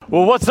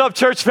Well, what's up,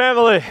 church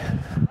family?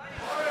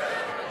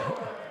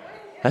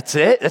 That's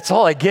it? That's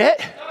all I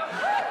get?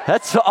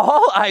 That's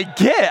all I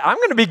get. I'm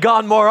going to be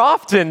gone more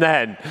often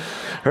then,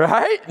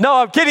 right? No,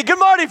 I'm kidding. Good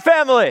morning,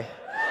 family.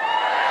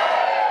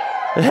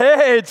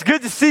 Hey, it's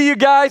good to see you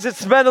guys.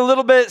 It's been a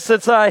little bit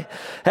since I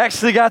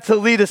actually got to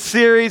lead a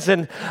series,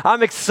 and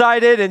I'm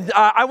excited. And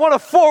I want to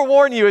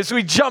forewarn you as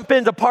we jump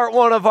into part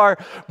one of our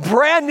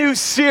brand new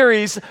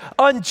series,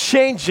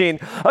 Unchanging,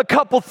 a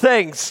couple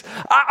things.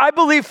 I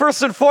believe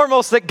first and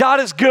foremost that God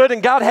is good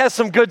and God has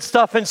some good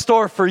stuff in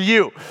store for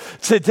you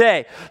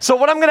today. So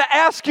what I'm going to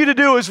ask you to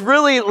do is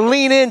really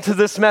lean into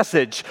this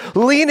message.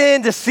 Lean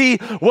in to see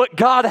what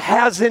God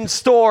has in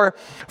store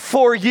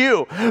for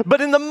you.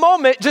 But in the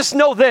moment, just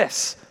know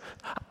this.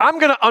 I'm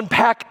going to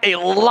unpack a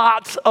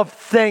lot of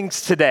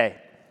things today,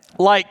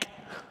 like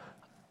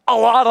a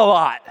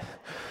lot.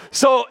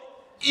 So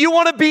you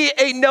want to be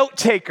a note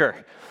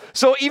taker.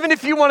 So even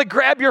if you want to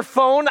grab your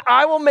phone,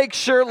 I will make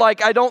sure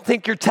I don't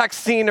think you're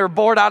texting or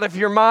bored out of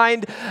your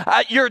mind.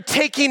 You're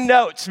taking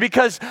notes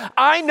because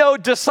I know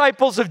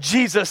disciples of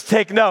Jesus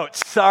take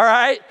notes, all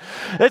right?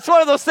 It's one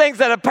of those things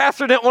that a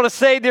pastor didn't want to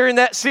say during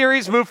that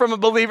series, move from a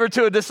believer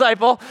to a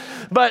disciple.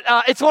 But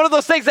it's one of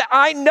those things that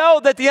I know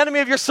that the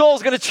enemy of your soul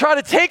is going to try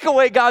to take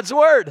away God's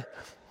word.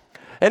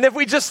 And if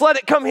we just let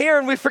it come here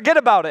and we forget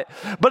about it.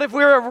 But if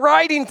we're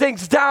writing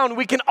things down,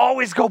 we can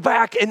always go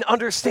back and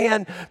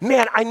understand,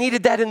 man, I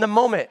needed that in the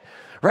moment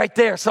right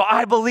there. So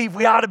I believe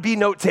we ought to be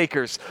note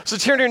takers. So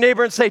turn to your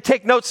neighbor and say,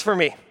 take notes for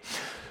me.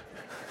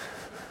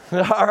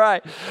 All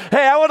right.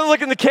 Hey, I want to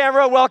look in the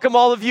camera, welcome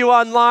all of you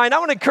online. I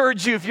want to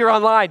encourage you, if you're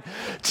online,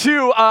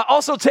 to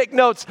also take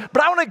notes.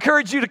 But I want to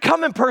encourage you to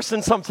come in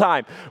person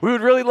sometime. We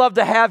would really love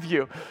to have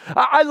you.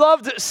 I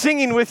loved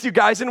singing with you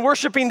guys and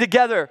worshiping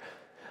together.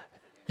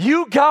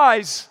 You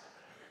guys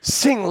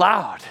sing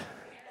loud.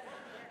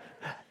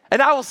 And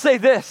I will say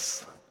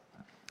this,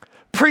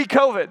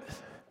 pre-COVID,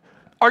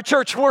 our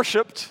church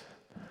worshiped,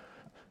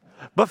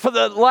 but for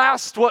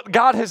what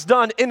God has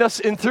done in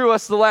us and through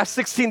us the last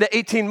 16 to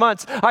 18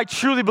 months, I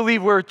truly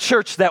believe we're a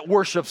church that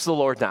worships the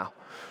Lord now.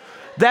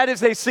 That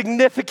is a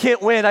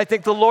significant win I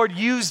think the Lord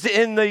used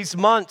in these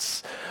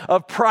months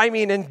of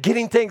priming and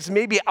getting things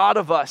maybe out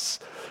of us.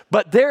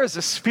 But there is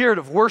a spirit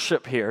of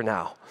worship here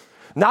now.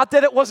 Not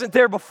that it wasn't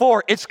there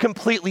before, it's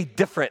completely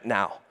different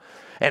now.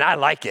 And I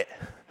like it.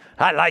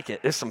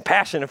 There's some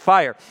passion and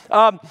fire.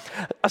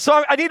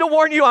 So I need to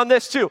warn you on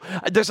this too.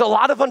 There's a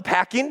lot of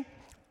unpacking.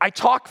 I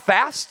talk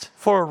fast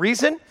for a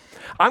reason.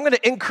 I'm going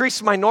to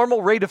increase my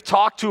normal rate of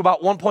talk to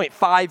about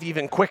 1.5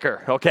 even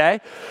quicker,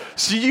 okay?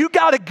 So you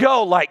got to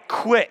go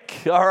quick,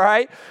 all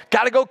right?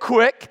 Got to go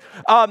quick.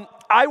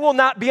 I will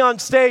not be on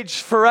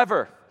stage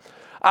forever.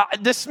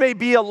 This may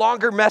be a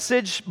longer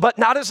message, but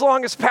not as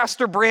long as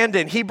Pastor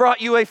Brandon. He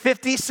brought you a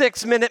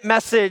 56-minute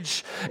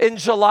message in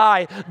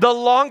July. The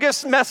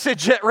longest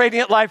message at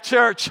Radiant Life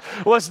Church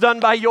was done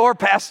by your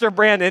Pastor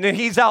Brandon, and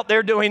he's out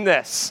there doing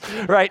this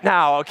right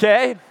now,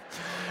 okay?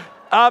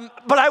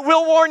 But I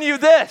will warn you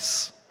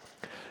this.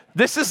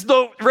 This is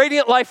the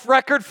Radiant Life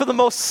record for the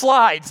most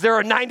slides. There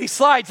are 90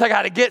 slides I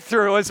got to get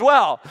through as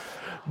well.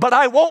 But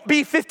I won't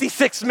be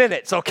 56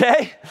 minutes,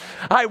 okay?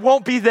 I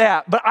won't be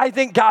that. But I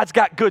think God's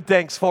got good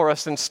things for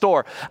us in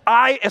store.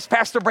 As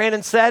Pastor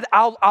Brandon said,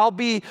 I'll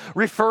be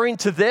referring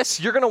to this.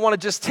 You're going to want to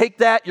just take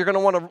that. You're going to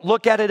want to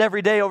look at it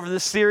every day over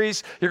this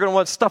series. You're going to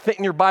want to stuff it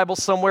in your Bible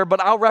somewhere. But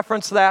I'll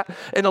reference that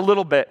in a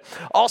little bit.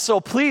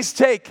 Also, please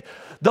take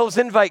those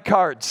invite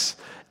cards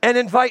and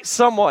invite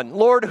someone.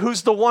 Lord,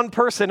 who's the one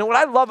person? And what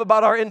I love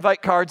about our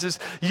invite cards is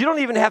you don't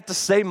even have to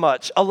say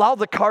much. Allow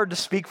the card to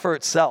speak for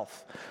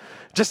itself.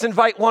 Just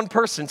invite one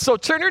person. So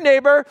turn your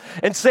neighbor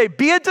and say,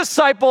 be a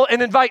disciple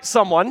and invite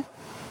someone.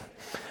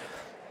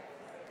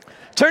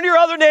 Turn to your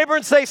other neighbor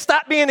and say,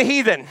 stop being a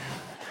heathen.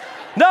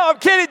 No, I'm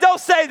kidding. Don't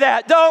say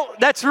that.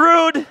 That's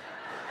rude.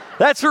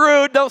 That's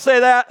rude. Don't say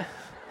that.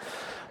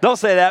 Don't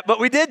say that. But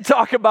we did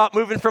talk about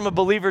moving from a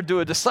believer to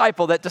a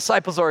disciple, that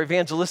disciples are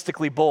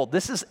evangelistically bold.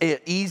 This is an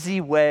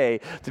easy way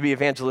to be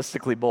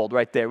evangelistically bold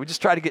right there. We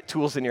just try to get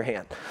tools in your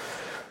hand.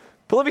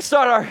 But let me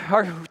start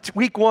our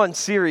week one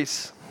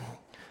series.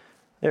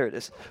 There it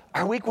is.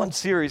 Our week one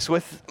series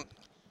with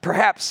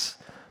perhaps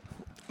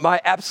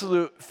my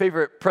absolute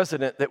favorite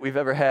president that we've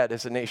ever had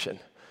as a nation,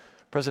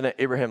 President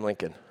Abraham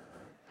Lincoln.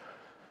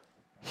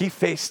 He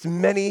faced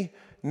many,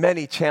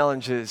 many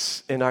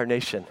challenges in our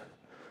nation.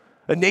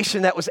 A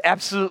nation that was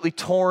absolutely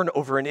torn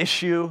over an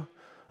issue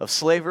of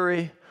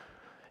slavery.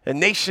 A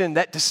nation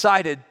that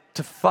decided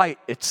to fight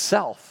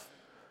itself.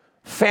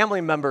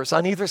 Family members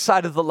on either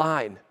side of the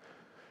line,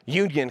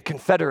 Union,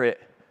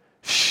 Confederate,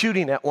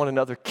 shooting at one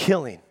another,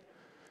 killing.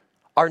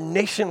 Our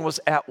nation was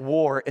at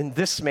war, and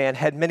this man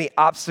had many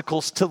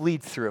obstacles to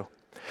lead through.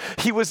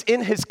 He was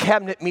in his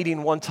cabinet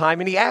meeting one time,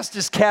 and he asked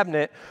his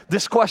cabinet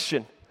this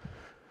question.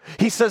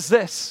 He says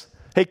this,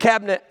 hey,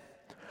 cabinet,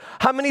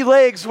 how many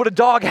legs would a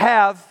dog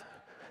have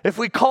if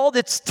we called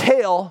its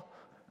tail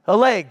a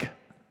leg?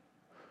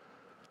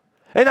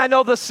 And I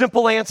know the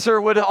simple answer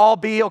would all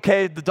be,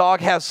 okay, the dog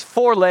has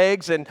 4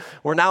 legs and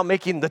we're now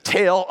making the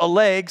tail a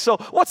leg. So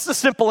what's the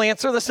simple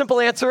answer? The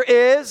simple answer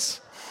is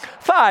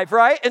 5,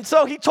 right? And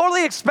so he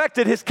totally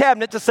expected his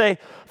cabinet to say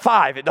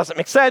 5. It doesn't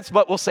make sense,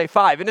 but we'll say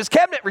 5. And his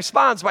cabinet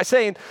responds by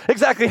saying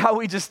exactly how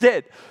we just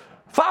did.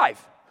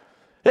 5.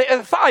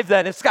 5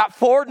 then, it's got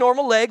 4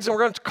 normal legs and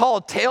we're going to call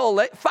a tail a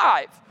leg.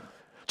 5.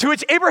 To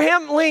which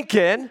Abraham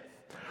Lincoln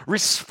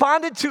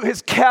responded to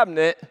his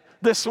cabinet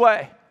this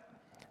way.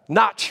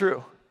 Not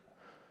true.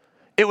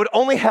 It would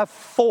only have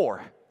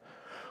 4.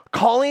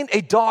 Calling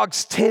a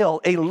dog's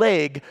tail a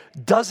leg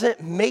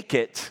doesn't make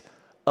it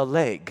a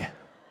leg.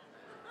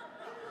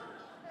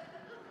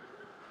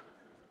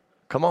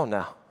 Come on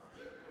now.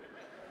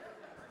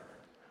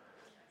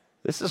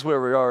 This is where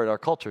we are in our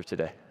culture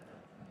today.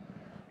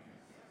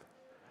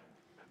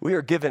 We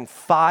are given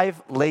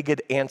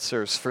 5-legged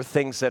answers for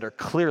things that are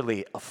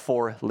clearly a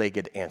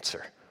 4-legged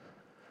answer.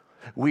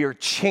 We are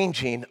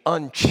changing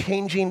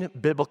unchanging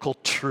biblical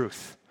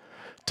truth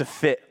to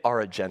fit our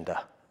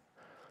agenda.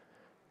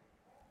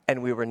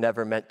 And we were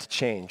never meant to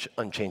change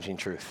unchanging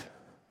truth.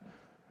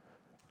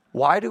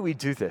 Why do we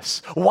do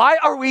this? Why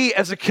are we,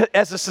 as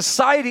a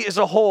society as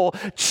a whole,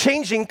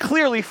 changing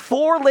clearly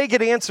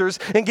 4-legged answers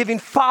and giving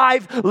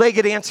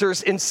 5-legged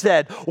answers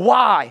instead?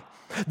 Why?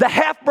 The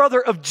half-brother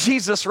of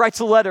Jesus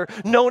writes a letter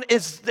known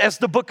as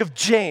the book of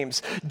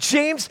James.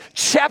 James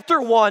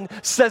chapter 1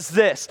 says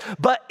this,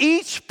 but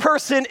each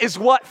person is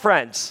what,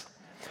 friends?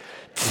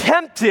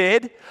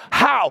 Tempted,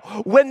 how?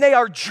 When they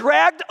are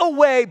dragged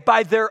away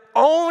by their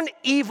own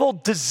evil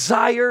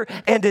desire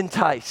and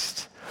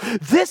enticed.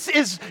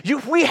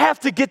 We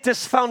have to get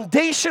this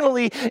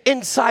foundationally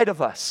inside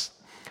of us,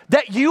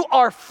 that you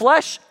are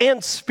flesh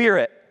and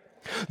spirit.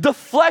 The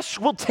flesh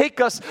will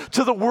take us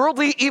to the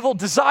worldly evil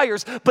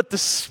desires, but the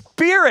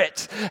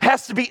spirit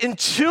has to be in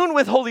tune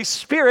with Holy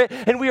Spirit,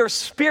 and we are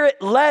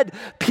spirit-led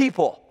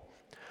people.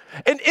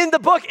 And in the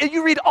book, and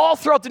you read all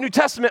throughout the New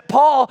Testament,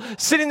 Paul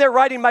sitting there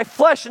writing, my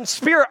flesh and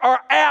spirit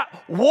are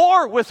at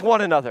war with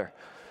one another.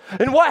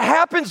 And what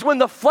happens when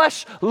the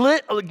flesh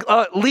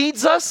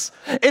leads us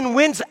and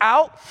wins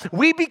out?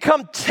 We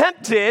become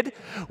tempted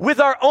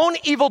with our own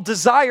evil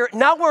desire.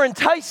 Now we're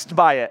enticed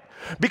by it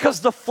because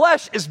the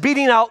flesh is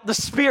beating out the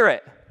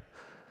spirit.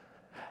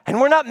 And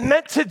we're not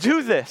meant to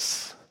do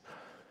this.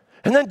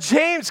 And then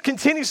James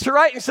continues to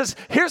write and says,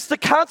 here's the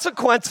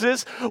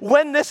consequences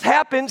when this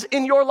happens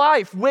in your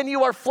life, when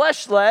you are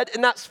flesh-led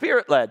and not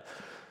spirit-led.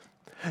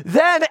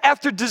 Then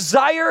after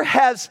desire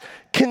has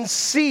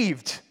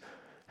conceived,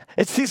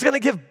 he's going to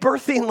give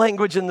birthing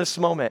language in this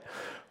moment.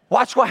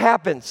 Watch what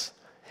happens.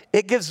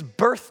 It gives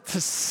birth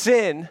to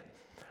sin,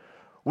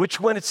 which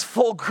when it's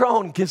full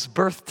grown gives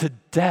birth to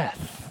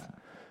death.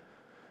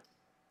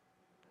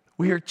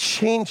 We are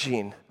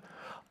changing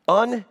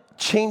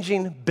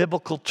unchanging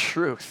biblical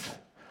truth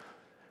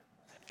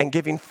and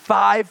giving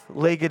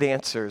 5-legged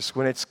answers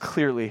when it's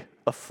clearly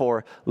a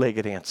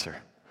 4-legged answer.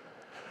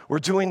 We're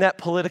doing that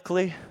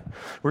politically.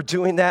 We're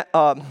doing that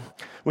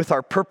with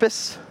our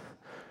purpose.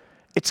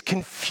 It's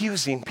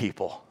confusing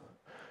people.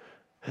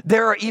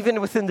 There are,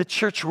 even within the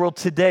church world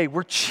today,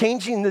 we're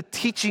changing the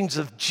teachings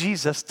of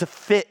Jesus to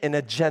fit an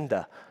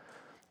agenda.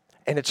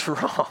 And it's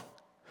wrong.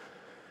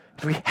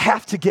 We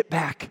have to get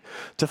back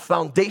to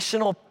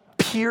foundational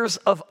piers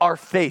of our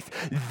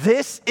faith.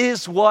 This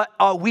is what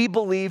we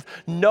believe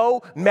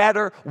no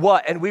matter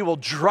what. And we will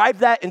drive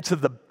that into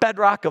the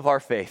bedrock of our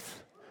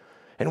faith.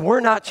 And we're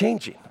not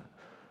changing.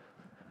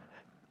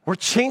 We're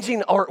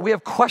changing we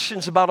have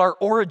questions about our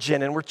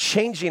origin, and we're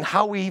changing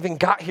how we even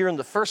got here in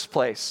the first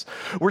place.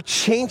 We're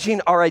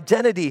changing our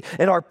identity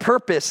and our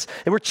purpose,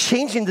 and we're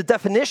changing the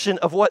definition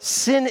of what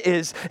sin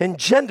is, and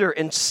gender,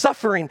 and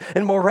suffering,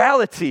 and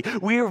morality.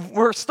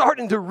 We're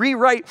starting to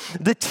rewrite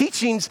the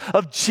teachings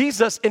of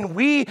Jesus, and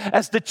we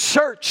as the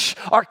church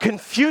are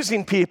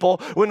confusing people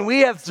when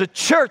we as the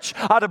church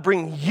ought to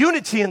bring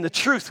unity in the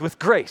truth with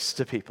grace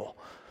to people.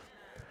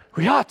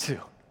 We ought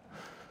to.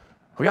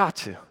 We ought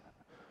to.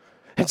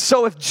 And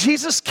so if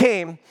Jesus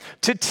came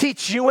to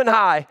teach you and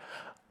I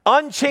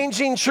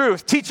unchanging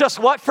truth, teach us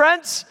what,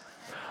 friends?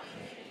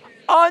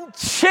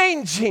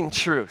 Unchanging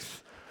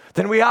truth.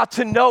 Then we ought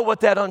to know what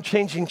that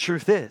unchanging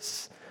truth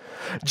is.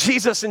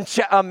 Jesus in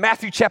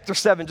Matthew chapter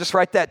 7, just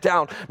write that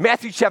down.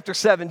 Matthew chapter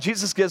 7,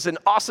 Jesus gives an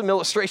awesome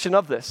illustration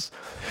of this.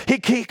 He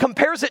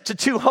compares it to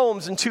 2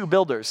 homes and 2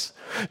 builders.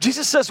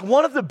 Jesus says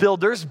one of the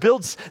builders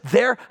builds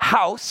their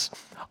house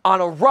on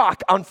a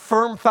rock, on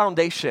firm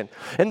foundation.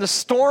 And the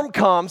storm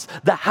comes,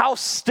 the house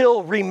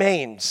still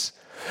remains.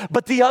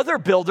 But the other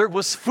builder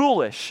was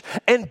foolish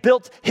and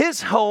built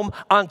his home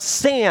on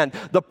sand.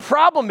 The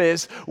problem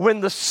is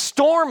when the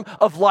storm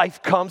of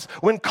life comes,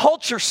 when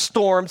culture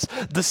storms,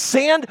 the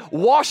sand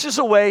washes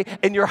away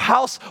and your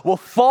house will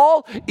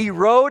fall,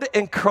 erode,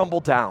 and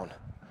crumble down.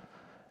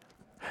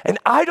 And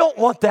I don't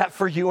want that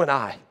for you and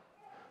I.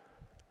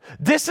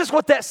 This is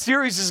what that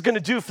series is going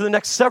to do for the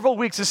next several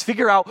weeks, is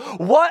figure out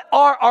what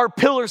are our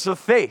pillars of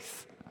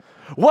faith?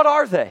 What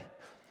are they?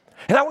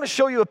 And I want to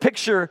show you a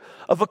picture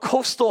of a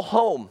coastal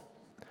home.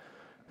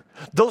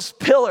 Those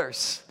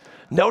pillars,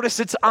 notice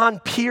it's on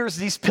piers,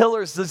 these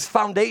pillars, these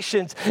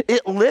foundations.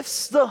 It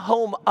lifts the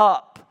home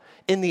up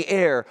in the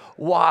air.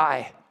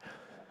 Why?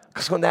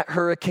 Because when that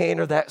hurricane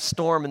or that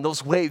storm and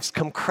those waves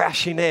come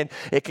crashing in,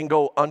 it can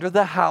go under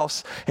the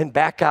house and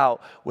back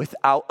out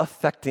without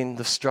affecting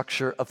the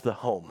structure of the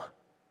home.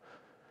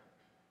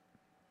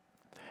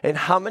 And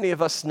how many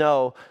of us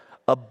know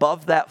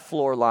above that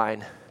floor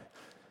line,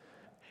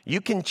 you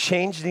can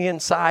change the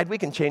inside. We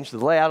can change the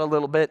layout a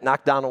little bit,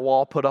 knock down a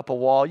wall, put up a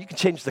wall. You can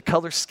change the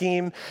color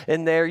scheme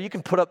in there. You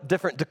can put up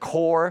different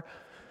decor.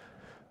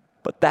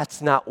 But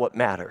that's not what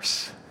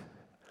matters.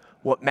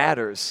 What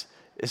matters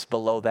is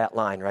below that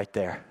line right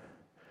there.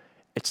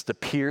 It's the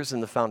piers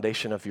and the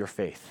foundation of your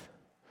faith.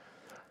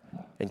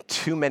 And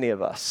too many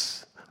of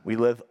us, we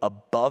live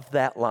above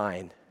that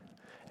line,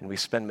 and we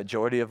spend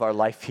majority of our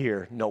life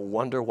here. No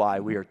wonder why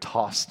we are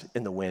tossed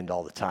in the wind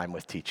all the time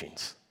with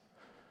teachings.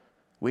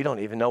 We don't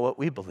even know what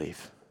we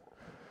believe.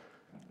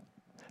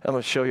 I'm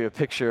going to show you a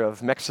picture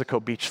of Mexico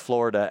Beach,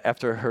 Florida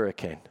after a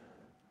hurricane.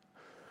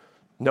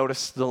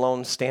 Notice the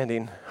lone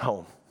standing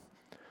home.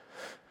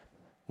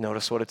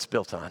 Notice what it's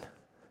built on.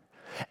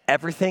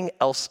 Everything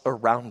else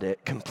around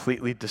it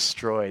completely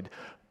destroyed.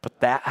 But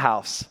that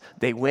house,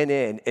 they went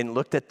in and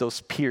looked at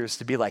those piers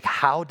to be like,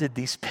 how did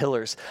these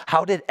pillars,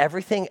 how did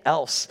everything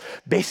else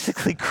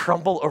basically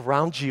crumble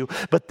around you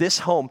but this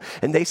home?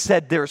 And they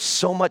said there's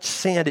so much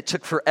sand, it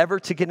took forever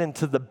to get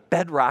into the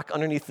bedrock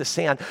underneath the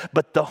sand.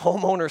 But the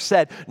homeowner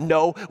said,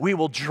 no, we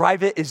will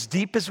drive it as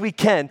deep as we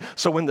can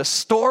so when the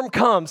storm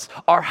comes,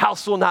 our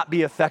house will not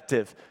be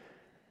effective.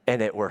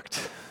 And it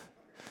worked.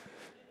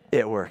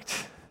 It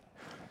worked.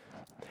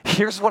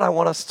 Here's what I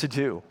want us to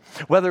do.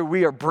 Whether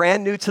we are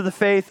brand new to the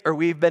faith or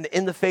we've been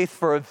in the faith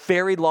for a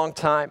very long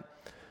time,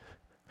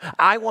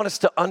 I want us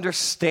to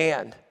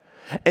understand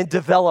and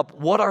develop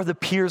what are the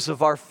piers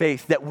of our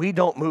faith that we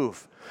don't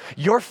move.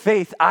 Your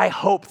faith, I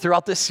hope,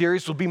 throughout this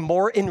series will be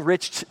more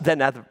enriched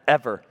than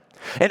ever.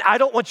 And I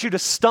don't want you to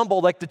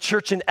stumble like the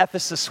church in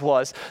Ephesus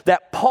was,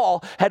 that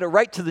Paul had to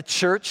write to the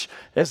church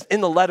as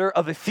in the letter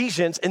of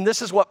Ephesians, and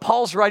this is what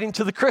Paul's writing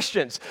to the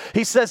Christians.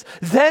 He says,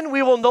 then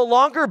we will no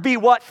longer be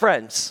what,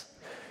 friends?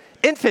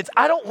 Infants.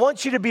 I don't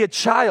want you to be a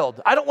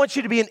child. I don't want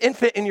you to be an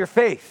infant in your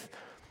faith.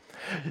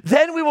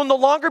 Then we will no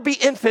longer be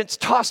infants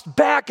tossed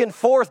back and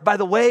forth by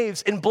the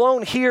waves and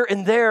blown here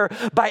and there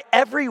by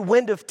every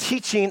wind of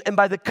teaching and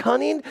by the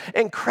cunning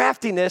and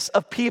craftiness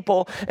of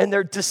people and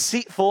their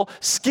deceitful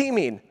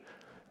scheming.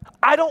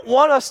 I don't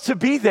want us to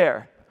be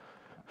there.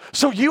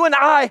 So you and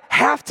I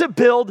have to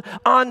build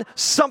on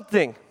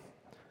something.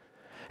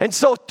 And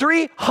so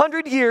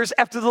 300 years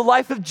after the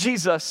life of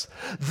Jesus,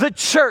 the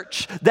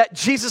church that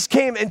Jesus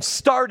came and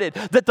started,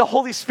 that the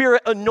Holy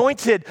Spirit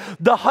anointed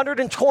the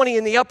 120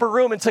 in the upper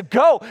room and said,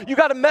 go, you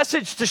got a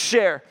message to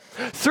share.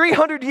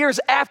 300 years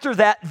after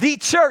that, the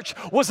church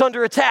was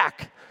under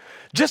attack.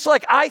 Just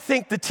like I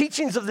think the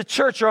teachings of the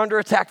church are under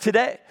attack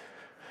today.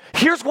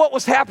 Here's what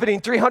was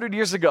happening 300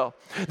 years ago.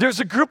 There's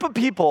a group of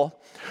people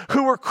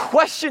who were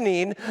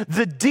questioning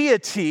the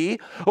deity,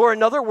 or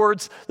in other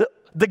words,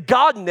 the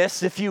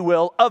godness, if you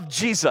will, of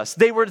Jesus.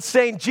 They were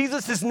saying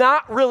Jesus is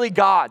not really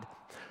God.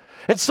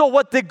 And so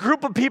what the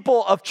group of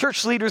people of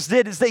church leaders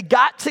did is they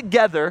got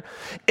together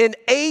in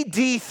AD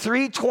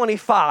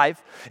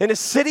 325 in a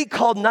city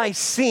called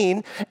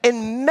Nicene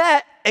and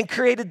met and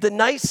created the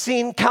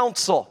Nicene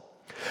Council.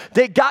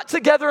 They got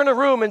together in a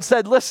room and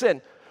said,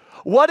 listen,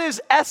 what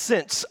is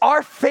essence?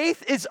 Our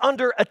faith is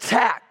under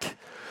attack.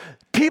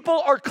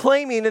 People are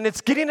claiming, and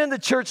it's getting in the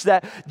church,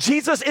 that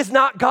Jesus is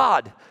not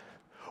God.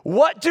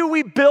 What do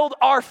we build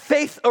our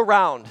faith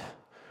around?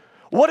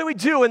 What do we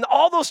do? And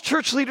all those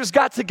church leaders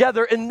got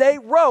together and they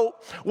wrote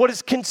what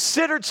is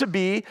considered to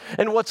be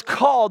and what's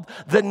called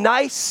the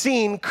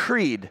Nicene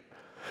Creed,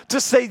 to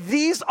say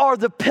these are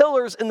the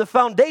pillars and the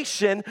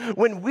foundation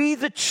when we,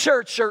 the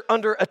church, are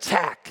under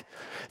attack.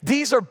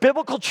 These are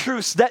biblical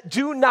truths that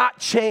do not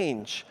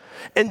change.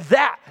 And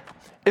that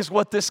is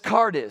what this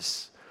card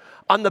is.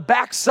 On the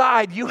back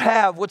side, you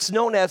have what's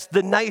known as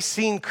the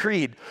Nicene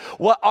Creed.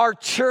 What our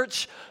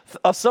church,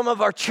 some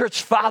of our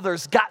church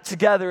fathers got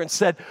together and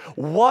said,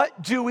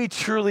 what do we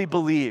truly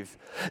believe?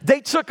 They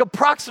took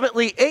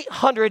approximately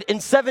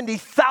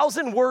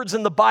 870,000 words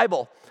in the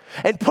Bible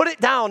and put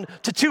it down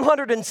to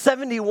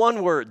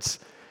 271 words,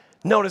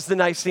 known as the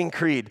Nicene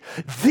Creed.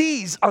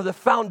 These are the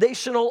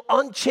foundational,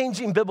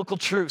 unchanging biblical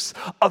truths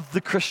of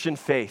the Christian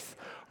faith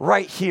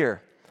right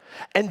here.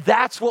 And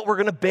that's what we're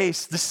going to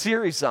base the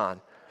series on,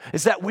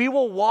 is that we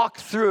will walk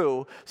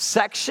through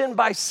section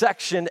by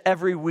section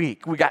every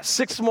week. We got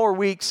 6 more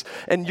weeks,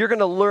 and you're going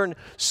to learn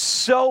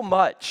so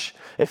much.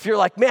 If you're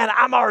like, man,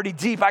 I'm already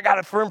deep, I got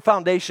a firm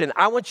foundation,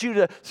 I want you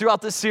to,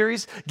 throughout this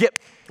series,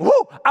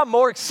 I'm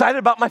more excited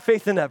about my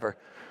faith than ever.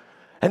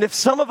 And if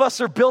some of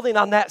us are building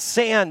on that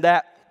sand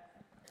that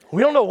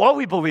we don't know what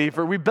we believe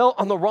or we built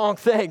on the wrong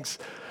things,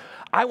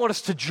 I want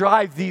us to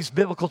drive these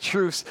biblical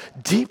truths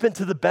deep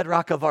into the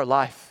bedrock of our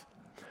life.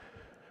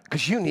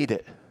 Because you need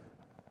it.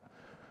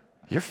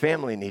 Your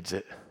family needs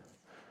it.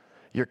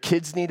 Your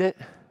kids need it.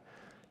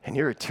 And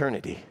your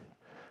eternity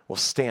We'll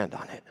stand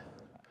on it.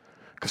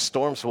 Because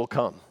storms will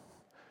come.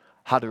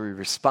 How do we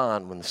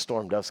respond when the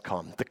storm does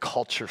come? The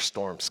culture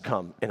storms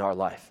come in our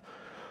life.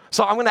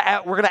 So we're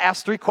going to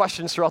ask 3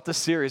 questions throughout this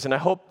series, and I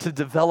hope to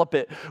develop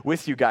it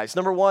with you guys.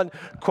 Number 1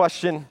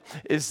 question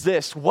is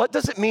this: what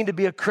does it mean to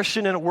be a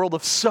Christian in a world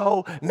of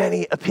so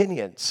many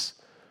opinions?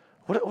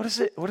 What does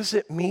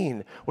it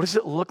mean? What does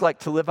it look like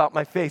to live out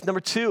my faith?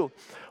 Number 2,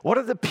 what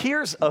are the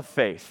peers of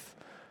faith?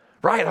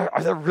 Ryan,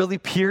 are there really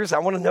peers? I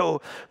want to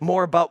know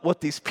more about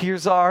what these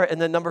peers are.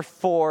 And then number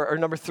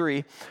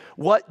 3,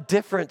 what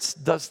difference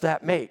does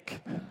that make?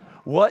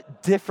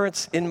 What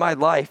difference in my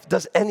life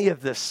does any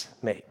of this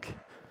make?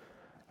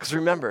 Because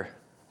remember,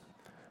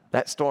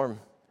 that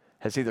storm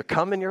has either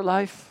come in your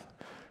life,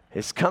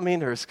 is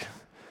coming, or it's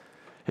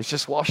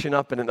just washing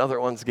up and another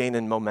one's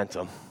gaining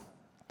momentum.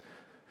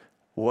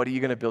 What are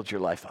you going to build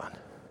your life on?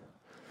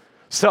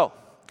 So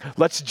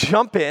let's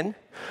jump in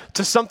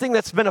to something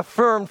that's been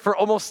affirmed for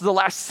almost the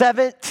last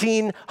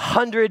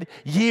 1,700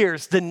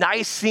 years, the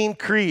Nicene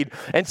Creed.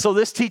 And so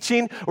this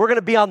teaching, we're going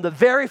to be on the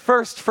very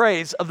first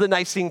phrase of the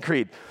Nicene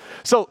Creed.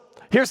 So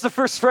here's the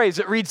first phrase.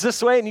 It reads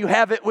this way, and you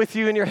have it with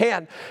you in your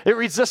hand. It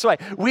reads this way: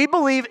 we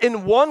believe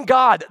in one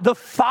God, the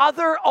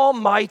Father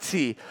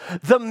Almighty,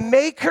 the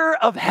maker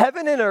of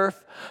heaven and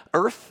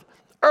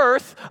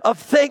earth, of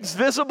things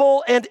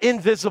visible and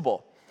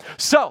invisible.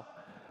 So,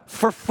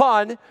 for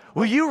fun,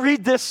 will you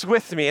read this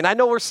with me? And I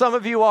know where some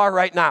of you are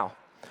right now.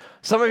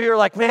 Some of you are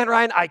like, man,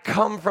 Ryan, I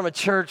come from a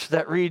church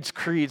that reads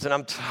creeds, and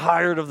I'm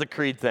tired of the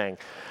creed thing.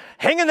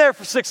 Hang in there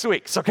for 6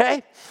 weeks,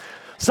 okay?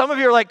 Some of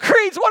you are like,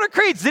 creeds? What are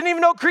creeds? Didn't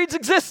even know creeds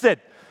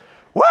existed.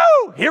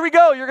 Woo! Here we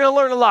go. You're going to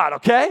learn a lot,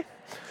 okay?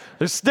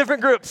 There's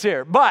different groups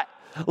here. But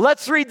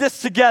let's read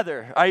this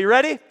together. Are you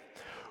ready?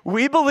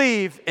 We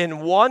believe in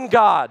one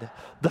God,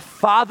 the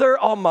Father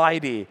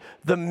Almighty,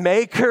 the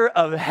maker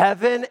of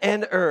heaven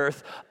and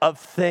earth, of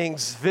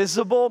things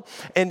visible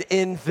and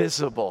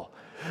invisible.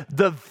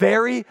 The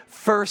very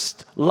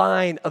first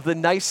line of the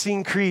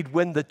Nicene Creed,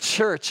 when the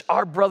church,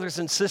 our brothers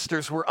and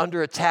sisters, were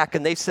under attack,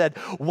 and they said,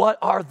 what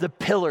are the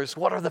pillars?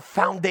 What are the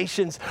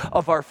foundations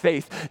of our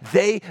faith?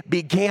 They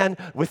began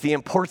with the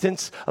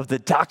importance of the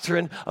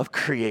doctrine of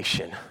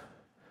creation.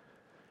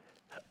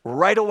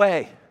 Right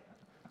away.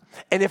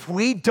 And if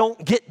we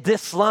don't get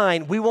this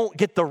line, we won't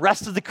get the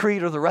rest of the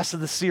creed or the rest of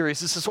the series.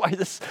 This is why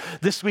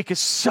this week is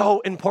so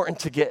important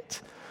to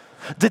get.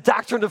 The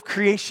doctrine of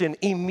creation,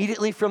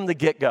 immediately from the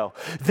get-go,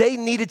 they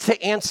needed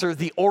to answer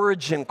the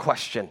origin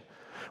question.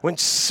 When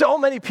so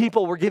many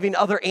people were giving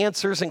other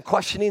answers and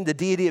questioning the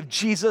deity of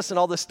Jesus and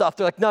all this stuff,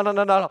 they're like, no.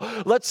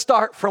 Let's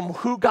start from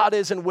who God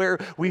is and where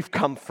we've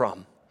come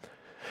from.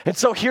 And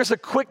so here's a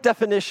quick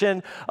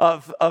definition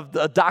of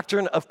the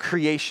doctrine of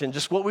creation,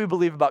 just what we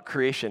believe about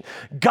creation.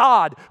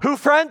 God, who,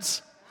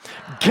 friends?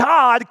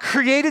 God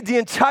created the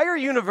entire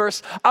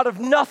universe out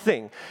of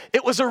nothing.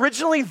 It was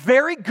originally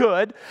very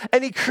good,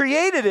 and he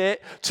created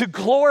it to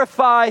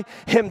glorify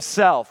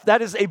himself.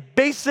 That is a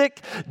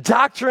basic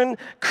doctrine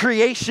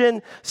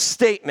creation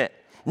statement.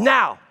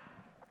 Now,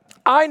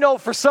 I know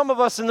for some of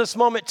us in this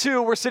moment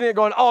too, we're sitting there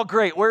going, oh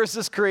great, where's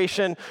this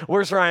creation?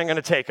 Where's Ryan going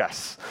to take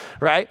us,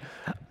 right?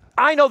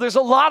 I know there's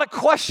a lot of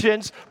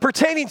questions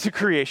pertaining to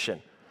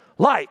creation.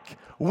 Like,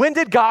 when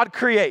did God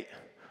create?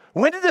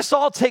 When did this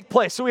all take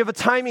place? So we have a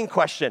timing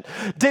question.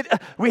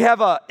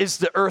 Is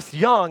the earth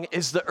young?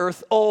 Is the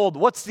earth old?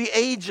 What's the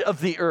age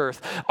of the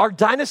earth? Are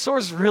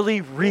dinosaurs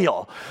really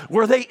real?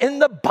 Were they in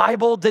the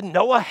Bible? Did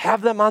Noah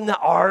have them on the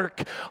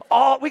ark?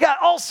 We got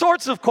all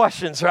sorts of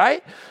questions,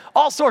 right?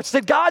 All sorts.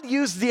 Did God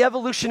use the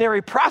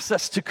evolutionary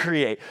process to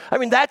create? I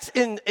mean, that's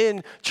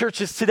in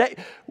churches today.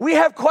 We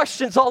have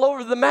questions all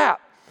over the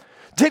map.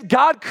 Did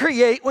God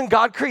create, when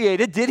God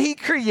created, did he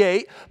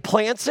create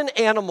plants and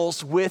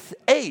animals with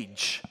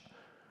age?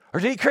 Or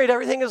did he create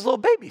everything as little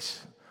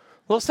babies,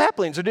 little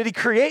saplings? Or did he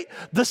create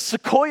the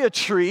sequoia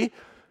tree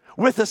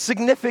with a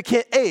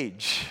significant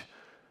age?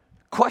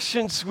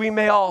 Questions we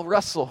may all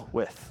wrestle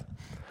with.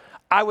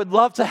 I would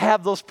love to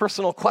have those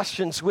personal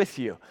questions with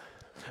you.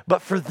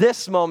 But for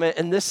this moment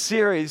in this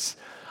series,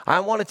 I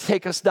want to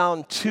take us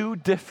down 2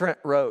 different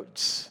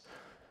roads.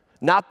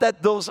 Not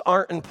that those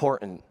aren't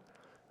important,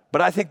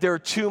 but I think there are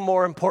 2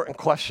 more important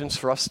questions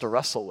for us to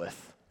wrestle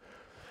with.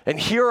 And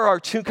here are our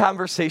 2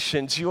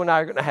 conversations you and I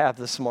are going to have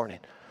this morning.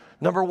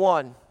 Number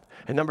 1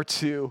 and number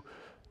 2,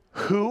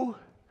 who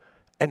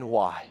and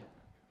why?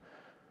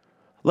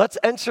 Let's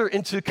enter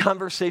into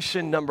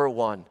conversation number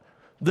 1,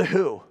 the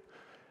who.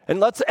 And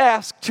let's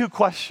ask 2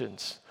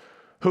 questions.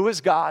 Who is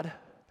God?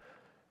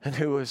 And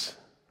who is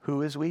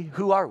we?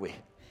 Who are we?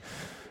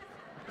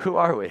 Who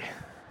are we?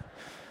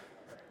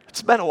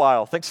 It's been a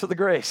while. Thanks for the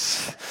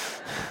grace.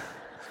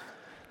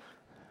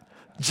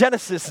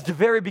 Genesis is the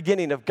very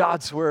beginning of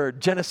God's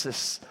word.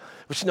 Genesis,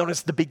 which is known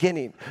as the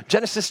beginning.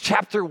 Genesis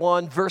chapter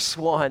 1, verse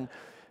 1,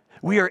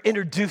 we are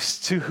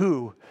introduced to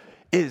who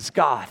is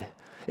God.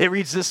 It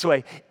reads this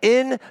way: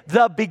 in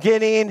the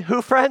beginning,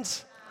 who,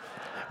 friends?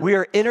 We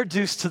are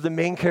introduced to the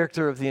main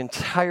character of the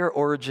entire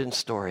origin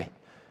story,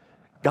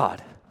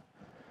 God.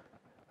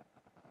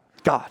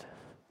 God.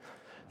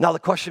 Now the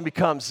question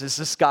becomes, is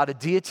this God a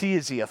deity?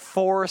 Is he a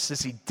force?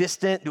 Is he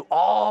distant? Do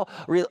all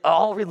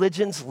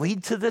religions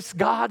lead to this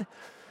God?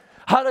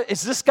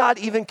 Is this God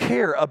even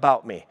care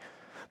about me?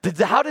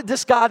 How did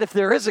this God, if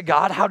there is a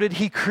God, how did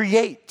he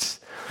create?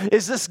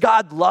 Is this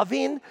God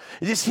loving?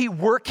 Is he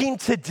working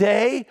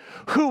today?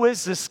 Who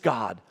is this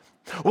God?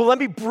 Well, let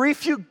me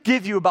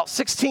give you about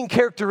 16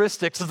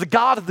 characteristics of the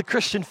God of the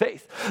Christian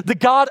faith, the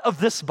God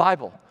of this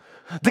Bible,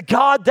 the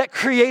God that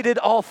created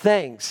all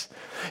things.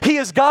 He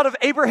is God of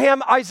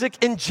Abraham, Isaac,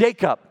 and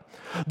Jacob,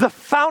 the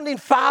founding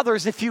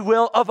fathers, if you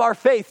will, of our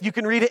faith. You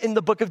can read it in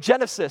the book of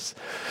Genesis.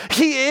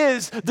 He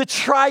is the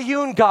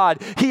triune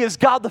God. He is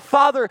God the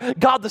Father,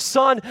 God the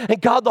Son,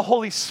 and God the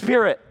Holy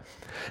Spirit.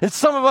 And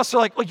some of us are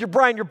like,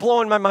 Brian, you're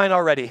blowing my mind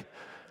already.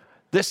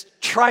 This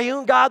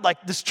triune God,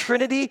 like this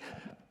Trinity,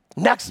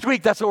 next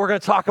week, that's what we're going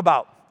to talk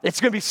about. It's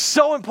going to be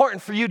so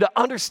important for you to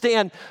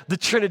understand the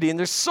Trinity. And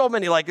there's so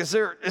many, like, is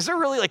there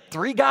really like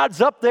 3 gods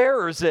up there?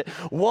 Or is it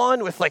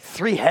one with like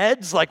 3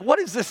 heads? Like, what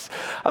is this?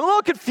 I'm a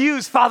little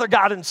confused, Father,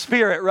 God, and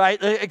Spirit,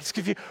 right? It's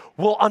confused.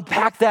 We'll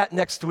unpack that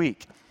next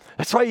week.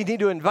 That's why you need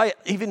to invite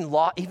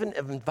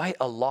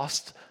a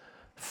lost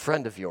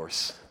friend of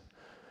yours,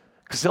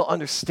 because they'll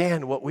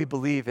understand what we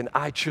believe. And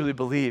I truly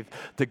believe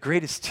the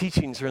greatest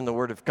teachings are in the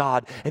Word of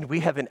God, and we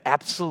have an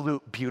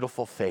absolute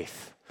beautiful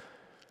faith.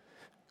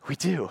 We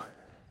do.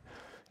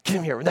 Get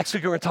him here. Next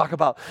week, we're going to talk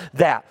about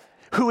that.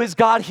 Who is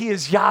God? He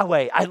is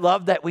Yahweh. I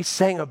love that we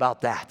sang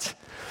about that,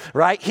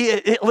 right?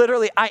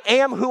 Literally, I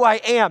am who I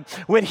am.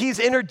 When he's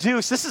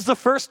introduced, this is the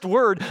first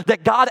word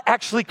that God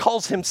actually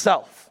calls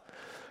himself.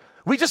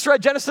 We just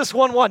read Genesis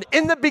 1:1.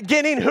 In the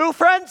beginning, who,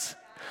 friends?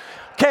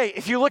 Okay,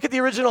 if you look at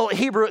the original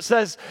Hebrew, it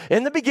says,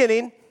 in the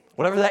beginning,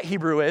 whatever that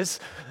Hebrew is,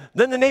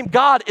 then the name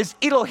God is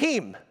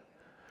Elohim,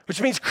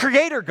 which means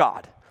creator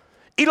God.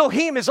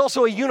 Elohim is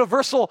also a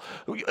universal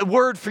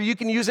word you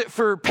can use it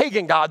for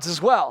pagan gods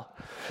as well.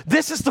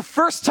 This is the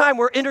first time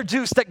we're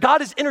introduced that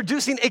God is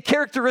introducing a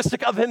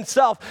characteristic of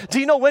himself. Do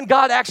you know when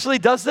God actually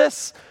does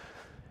this?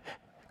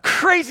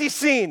 Crazy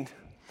scene.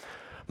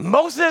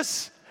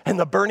 Moses and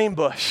the burning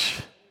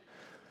bush.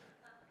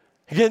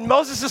 Again,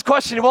 Moses is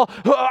questioning,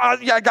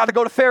 I got to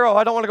go to Pharaoh.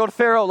 I don't want to go to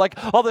Pharaoh, like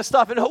all this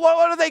stuff. And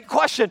what do they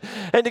question?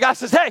 And the guy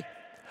says, hey,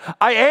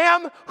 I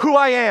am who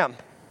I am.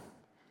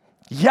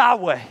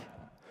 Yahweh.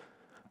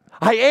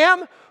 I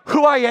am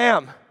who I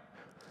am.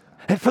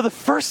 And for the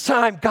first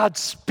time, God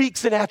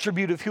speaks an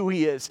attribute of who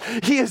he is.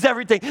 He is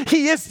everything.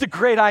 He is the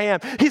great I am.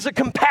 He's a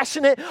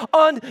compassionate,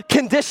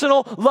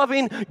 unconditional,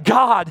 loving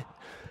God.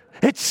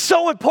 It's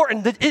so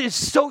important that it is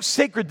so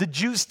sacred. The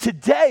Jews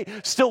today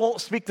still won't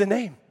speak the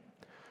name.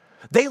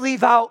 They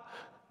leave out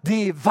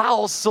the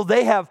vowels, so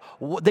they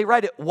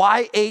write it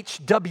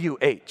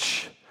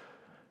YHWH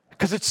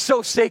because it's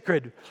so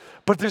sacred.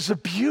 But there's a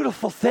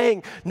beautiful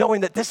thing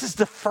knowing that this is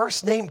the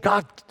first name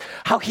God,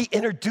 how he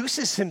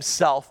introduces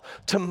himself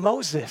to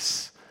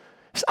Moses.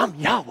 He says, I'm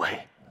Yahweh.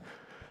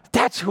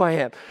 That's who I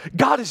am.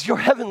 God is your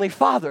heavenly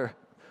Father.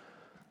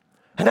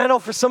 And I know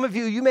for some of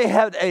you, you may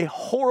have a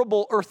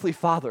horrible earthly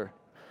father.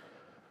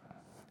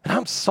 And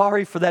I'm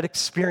sorry for that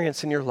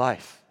experience in your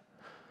life.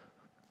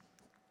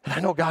 And I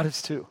know God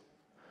is too.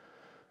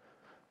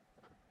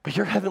 But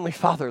your heavenly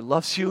Father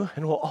loves you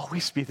and will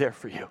always be there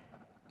for you.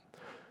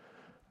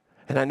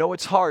 And I know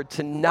it's hard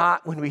to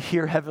not, when we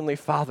hear Heavenly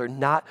Father,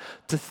 not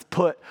to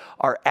put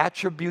our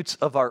attributes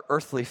of our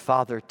earthly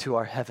father to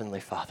our Heavenly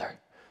Father.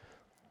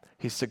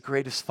 He's the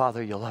greatest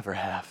Father you'll ever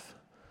have.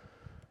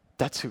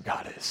 That's who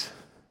God is.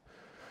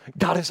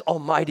 God is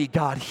Almighty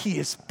God. He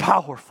is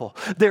powerful.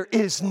 There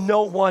is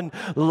no one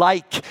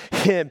like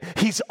him.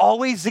 He's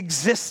always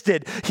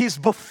existed. He's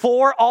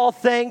before all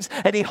things,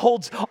 and he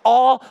holds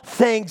all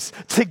things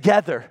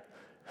together.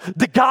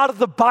 The God of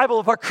the Bible,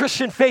 of our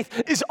Christian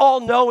faith, is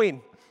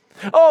all-knowing.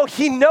 Oh,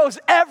 he knows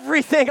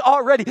everything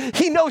already.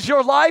 He knows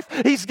your life.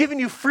 He's given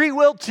you free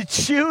will to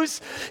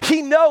choose.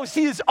 He knows.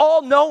 He is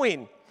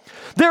all-knowing.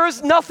 There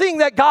is nothing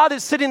that God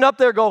is sitting up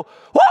there go,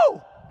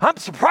 whoa, I'm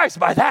surprised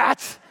by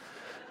that.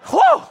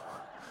 Whoa.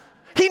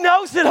 He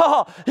knows it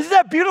all. Isn't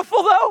that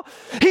beautiful, though?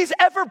 He's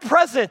ever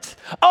present.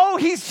 Oh,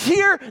 he's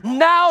here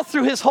now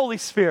through his Holy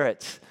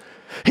Spirit.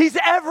 He's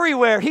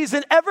everywhere. He's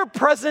an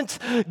ever-present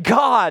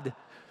God.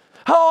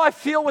 Oh, I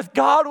feel with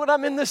God when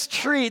I'm in this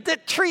tree.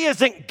 That tree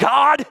isn't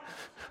God.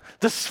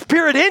 The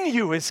Spirit in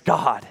you is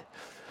God.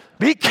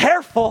 Be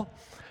careful.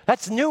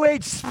 That's New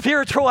Age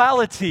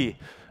spirituality,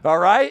 all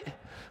right?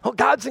 Oh,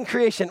 God's in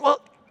creation. Well,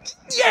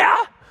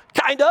 yeah,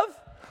 kind of.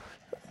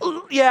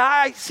 Yeah,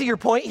 I see your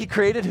point. He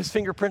created his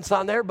fingerprints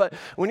on there, but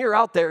when you're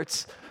out there,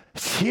 it's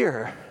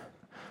here.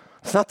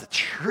 It's not the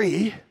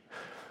tree.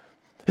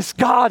 This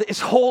God is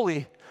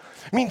holy.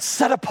 It means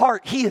set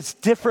apart. He is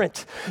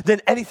different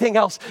than anything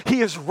else.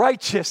 He is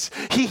righteous.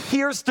 He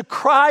hears the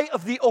cry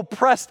of the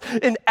oppressed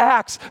and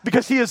acts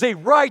because he is a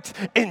right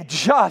and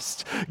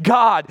just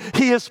God.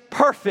 He is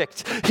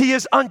perfect. He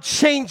is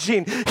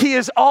unchanging. He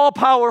is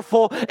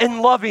all-powerful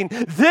and loving.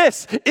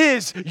 This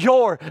is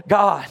your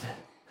God.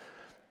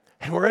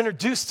 And we're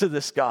introduced to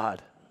this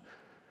God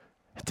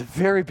at the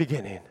very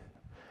beginning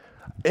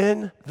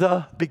In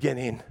the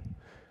beginning,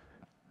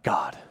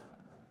 God.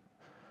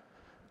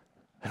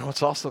 And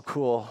what's also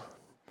cool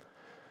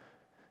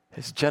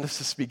is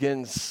Genesis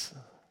begins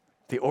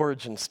the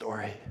origin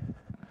story.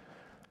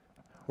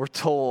 We're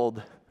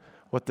told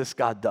what this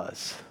God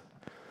does.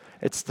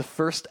 It's the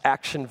first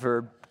action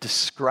verb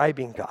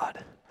describing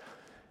God.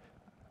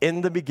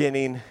 In the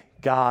beginning,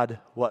 God,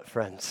 what,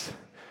 friends?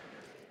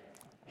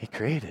 He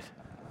created.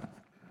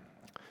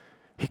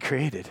 He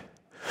created.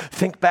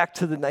 Think back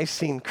to the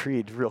Nicene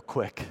Creed real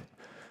quick.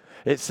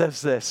 It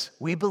says this: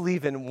 we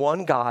believe in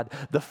one God,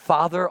 the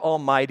Father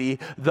Almighty,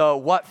 the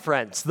what,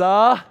 friends?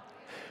 The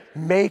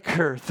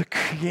Maker, the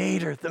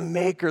Creator, the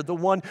Maker, the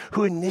one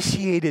who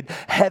initiated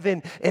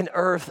heaven and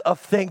earth, of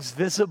things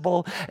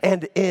visible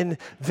and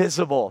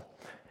invisible.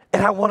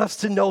 And I want us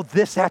to know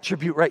this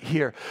attribute right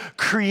here.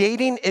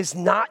 Creating is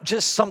not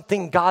just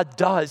something God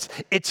does,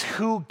 it's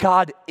who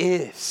God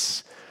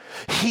is.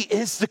 He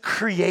is the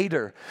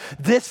Creator.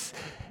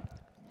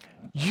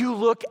 You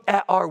look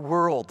at our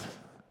world.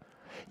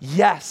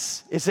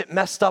 Yes, is it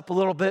messed up a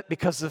little bit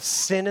because of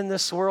sin in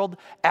this world?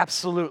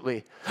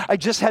 Absolutely. I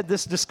just had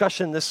this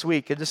discussion this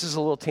week, and this is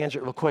a little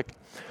tangent real quick.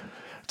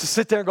 To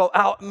sit there and go,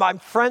 my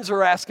friends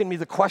are asking me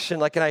the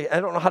question, and I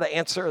don't know how to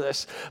answer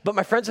this, but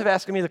my friends have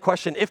asked me the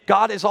question, if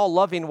God is all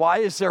loving, why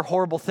is there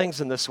horrible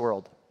things in this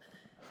world?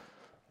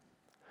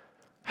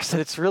 I said,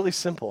 it's really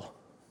simple.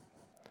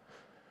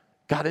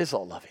 God is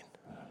all loving.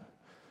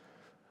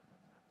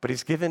 But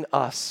he's given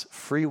us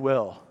free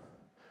will,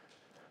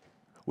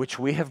 which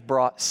we have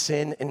brought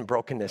sin and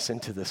brokenness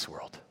into this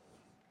world.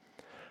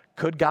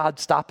 Could God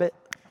stop it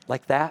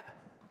like that?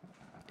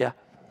 Yeah.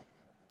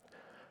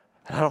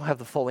 And I don't have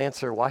the full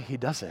answer why he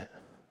doesn't.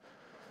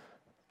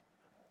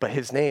 But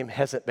his name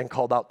hasn't been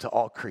called out to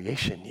all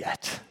creation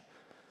yet.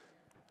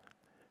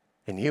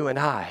 And you and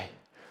I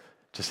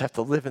just have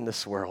to live in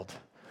this world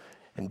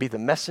and be the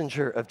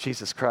messenger of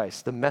Jesus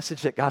Christ, the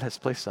message that God has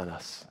placed on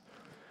us,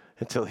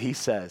 until he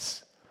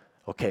says,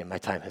 okay, my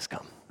time has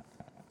come.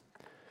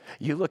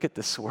 You look at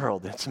this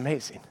world, and it's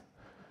amazing.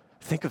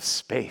 Think of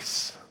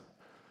space.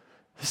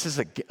 This is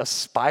a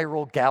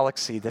spiral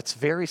galaxy that's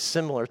very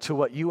similar to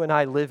what you and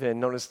I live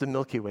in, known as the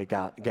Milky Way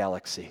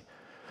galaxy.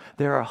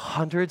 There are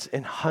hundreds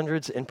and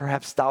hundreds and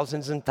perhaps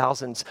thousands and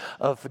thousands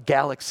of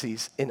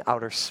galaxies in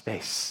outer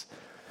space.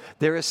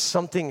 There is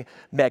something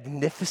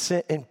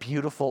magnificent and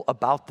beautiful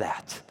about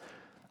that.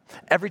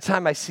 Every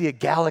time I see a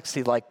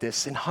galaxy like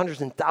this in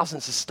hundreds and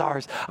thousands of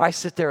stars, I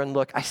sit there and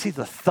look, I see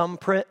the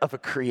thumbprint of a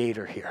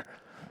creator here.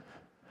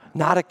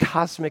 Not a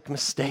cosmic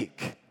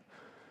mistake,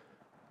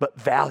 but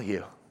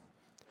value.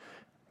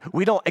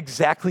 We don't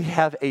exactly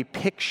have a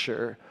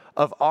picture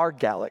of our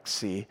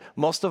galaxy.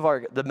 Most of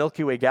the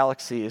Milky Way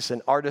galaxy is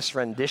an artist's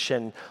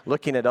rendition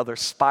looking at other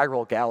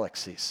spiral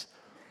galaxies.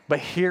 But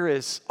here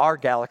is our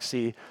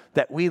galaxy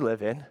that we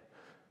live in,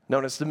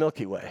 known as the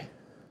Milky Way.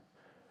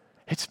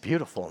 It's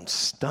beautiful and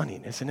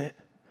stunning, isn't it?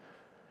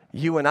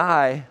 You and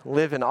I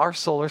live in our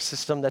solar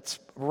system that's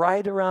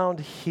right around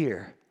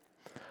here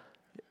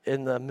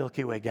in the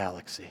Milky Way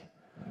galaxy.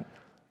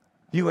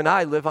 You and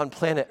I live on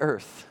planet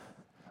Earth.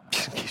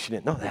 In case you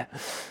didn't know that.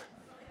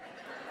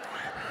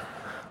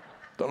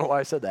 Don't know why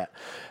I said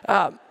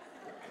that.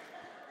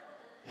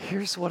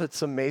 Here's what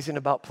it's amazing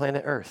about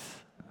planet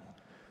Earth.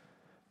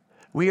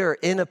 We are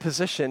in a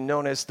position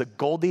known as the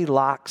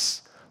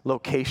Goldilocks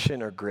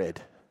location or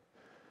grid.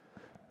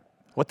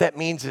 What that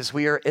means is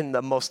we are in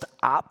the most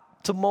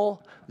optimal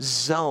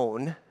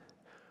zone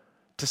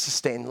to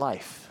sustain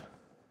life.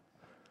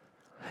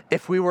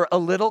 If we were a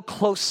little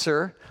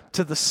closer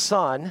to the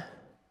sun,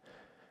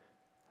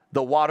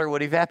 the water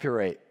would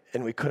evaporate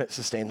and we couldn't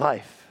sustain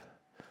life.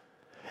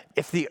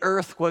 If the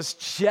earth was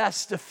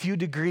just a few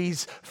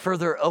degrees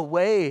further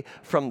away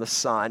from the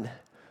sun,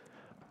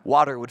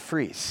 water would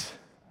freeze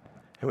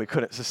and we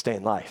couldn't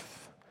sustain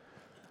life.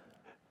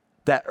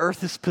 That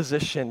earth is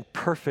positioned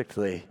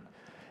perfectly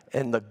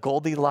in the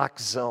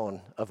Goldilocks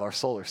zone of our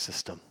solar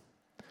system.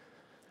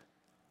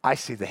 I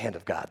see the hand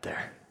of God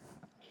there.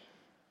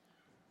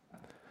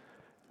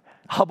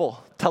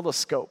 Hubble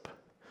telescope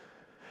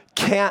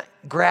can't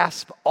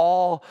grasp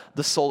all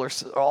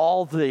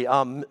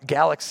the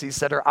galaxies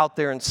that are out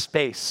there in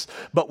space.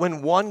 But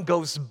when one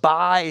goes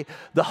by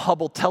the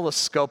Hubble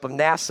telescope of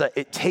NASA,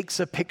 it takes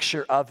a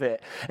picture of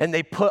it. And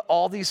they put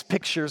all these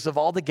pictures of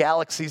all the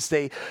galaxies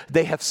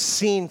they have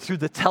seen through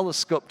the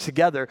telescope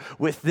together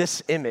with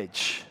this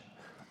image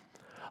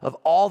of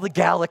all the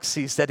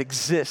galaxies that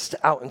exist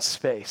out in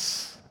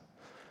space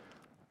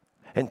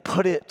and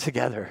put it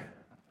together.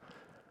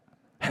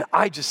 And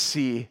I just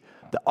see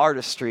the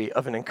artistry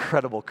of an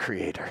incredible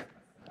creator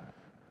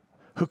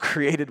who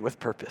created with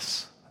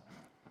purpose.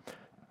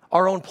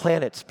 Our own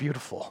planet's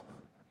beautiful.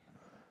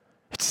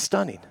 It's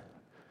stunning.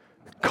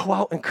 Go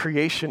out in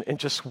creation and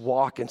just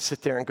walk and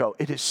sit there and go,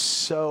 it is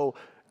so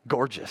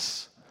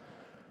gorgeous.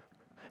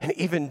 And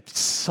even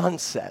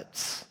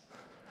sunsets.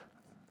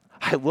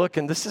 I look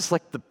and this is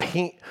like the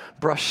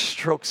paintbrush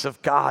strokes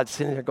of God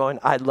sitting there going,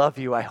 I love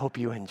you, I hope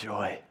you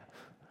enjoy.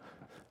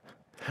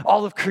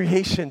 All of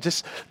creation,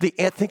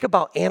 think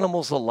about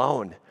animals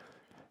alone.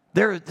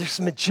 There's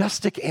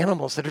majestic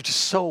animals that are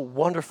just so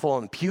wonderful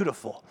and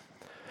beautiful.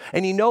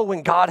 And you know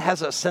when God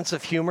has a sense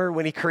of humor,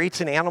 when he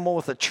creates an animal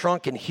with a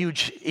trunk and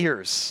huge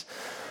ears,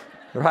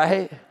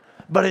 right?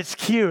 But it's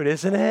cute,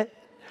 isn't it?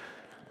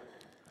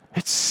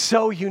 It's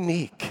so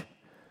unique,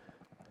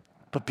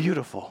 but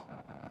beautiful.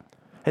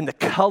 And the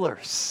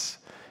colors,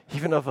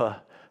 even of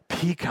a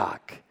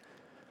peacock,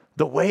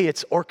 the way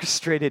it's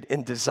orchestrated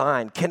and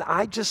designed. Can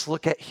I just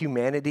look at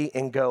humanity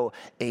and go,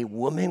 a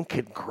woman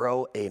could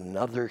grow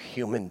another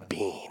human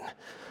being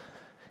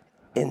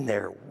in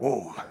their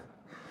womb?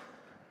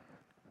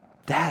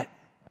 That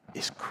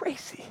is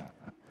crazy.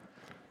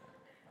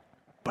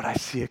 But I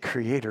see a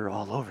creator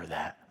all over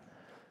that.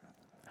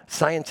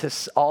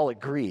 Scientists all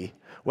agree,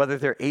 whether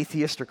they're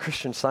atheist or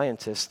Christian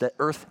scientists, that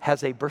Earth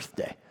has a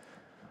birthday.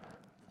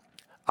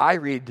 I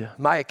read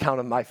my account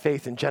of my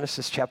faith in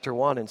Genesis chapter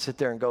 1 and sit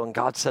there and go, and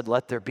God said,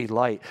 let there be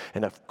light.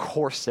 And of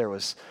course there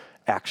was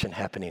action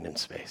happening in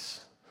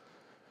space.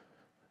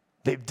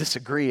 They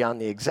disagree on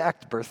the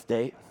exact birth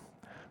date,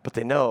 but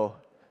they know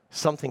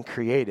something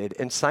created.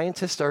 And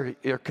scientists are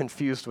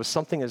confused with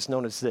something as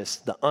known as this,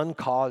 the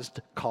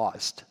uncaused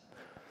caused.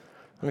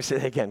 Let me say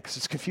that again because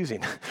it's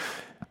confusing.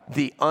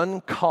 The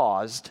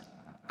uncaused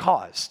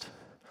caused.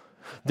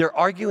 They're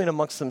arguing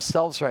amongst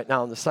themselves right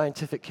now in the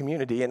scientific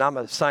community, and I'm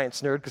a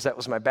science nerd because that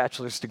was my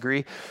bachelor's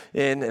degree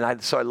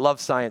so I love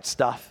science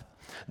stuff.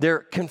 They're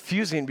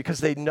confusing because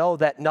they know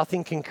that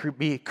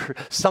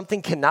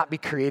something cannot be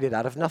created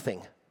out of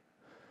nothing.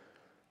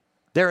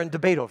 They're in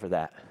debate over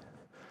that.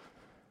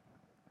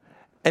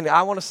 And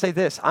I want to say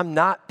this, I'm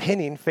not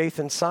pinning faith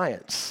in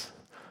science.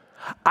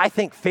 I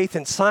think faith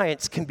and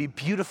science can be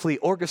beautifully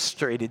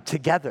orchestrated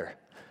together.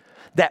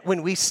 That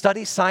when we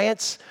study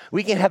science,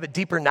 we can have a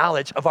deeper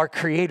knowledge of our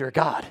Creator,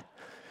 God.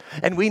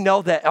 And we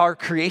know that our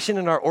creation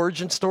and our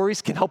origin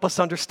stories can help us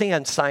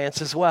understand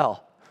science as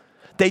well.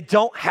 They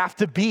don't have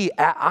to be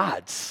at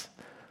odds.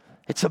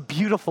 It's a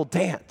beautiful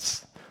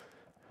dance.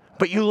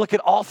 But you look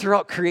at all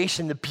throughout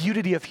creation, the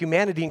beauty of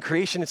humanity and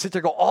creation, and sit there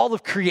and go, all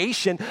of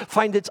creation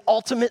find its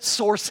ultimate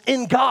source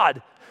in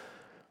God,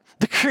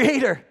 the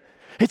Creator.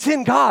 It's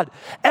in God.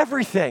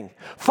 Everything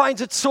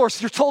finds its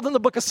source. You're told in the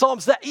book of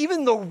Psalms that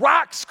even the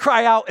rocks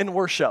cry out in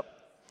worship.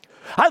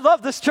 I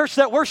love this church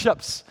that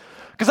worships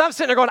because I'm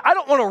sitting there going, I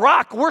don't want a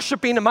rock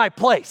worshiping in my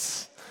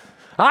place.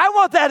 I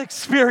want that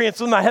experience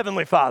with my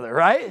Heavenly Father,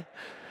 right?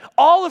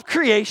 All of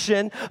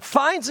creation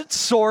finds its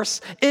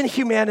source in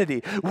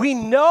humanity. We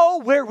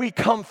know where we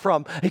come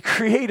from, a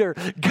Creator,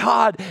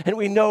 God, and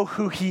we know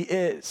who He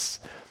is.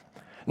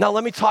 Now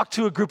let me talk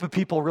to a group of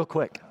people real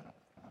quick.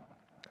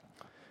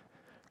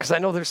 Because I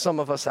know there's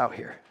some of us out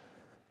here.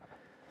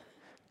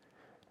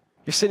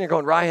 You're sitting here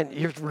going, Ryan,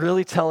 you're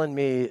really telling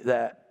me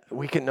that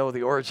we can know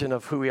the origin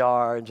of who we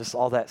are and just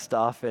all that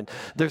stuff. And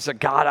there's a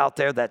God out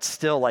there that's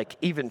still like,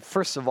 even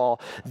first of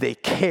all, they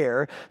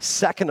care.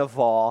 Second of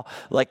all,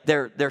 like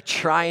we're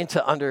trying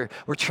to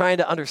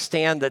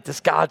understand that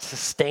this God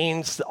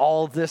sustains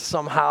all of this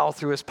somehow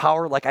through his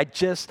power. Like, I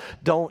just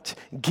don't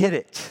get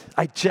it.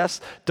 I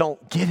just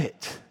don't get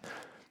it.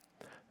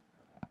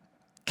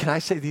 Can I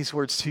say these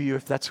words to you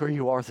if that's where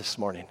you are this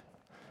morning?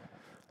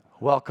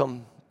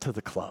 Welcome to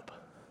the club.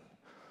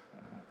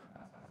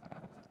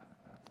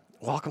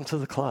 Welcome to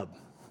the club.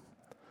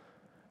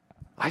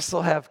 I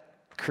still have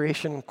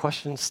creation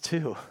questions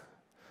too.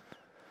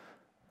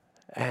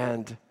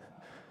 And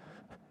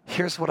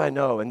here's what I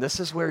know, and this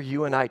is where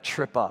you and I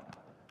trip up.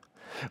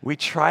 We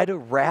try to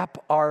wrap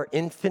our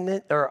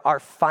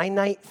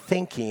finite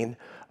thinking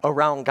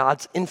around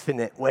God's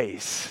infinite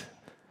ways.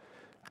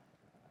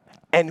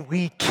 And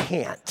we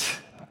can't.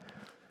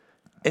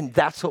 And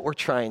that's what we're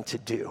trying to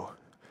do.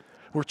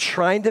 We're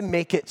trying to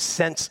make it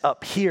sense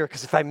up here,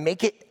 because if I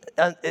make it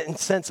in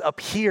sense up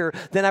here,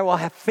 then I will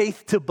have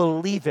faith to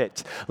believe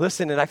it.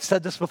 Listen, and I've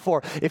said this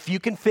before, if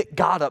you can fit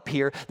God up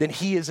here, then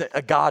he is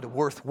a God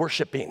worth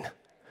worshiping.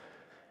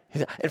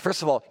 And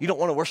first of all, you don't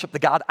want to worship the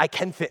God I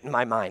can fit in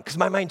my mind, because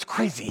my mind's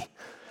crazy.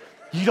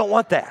 You don't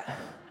want that.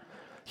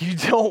 You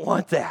don't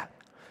want that.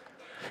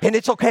 And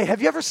it's okay.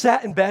 Have you ever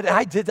sat in bed? And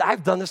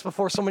I've done this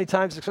before so many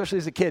times, especially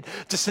as a kid,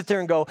 to sit there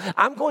and go,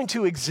 I'm going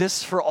to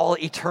exist for all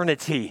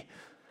eternity.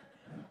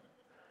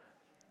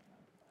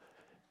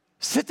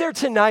 Sit there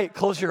tonight,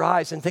 close your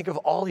eyes, and think of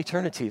all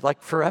eternity,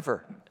 like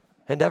forever,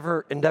 and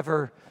ever, and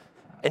ever,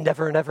 and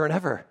ever, and ever, and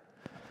ever.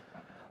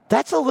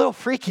 That's a little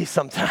freaky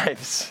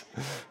sometimes.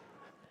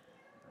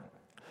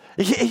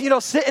 You know,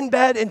 sit in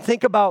bed and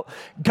think about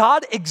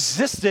God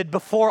existed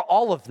before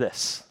all of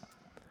this.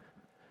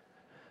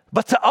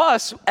 But to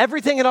us,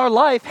 everything in our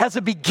life has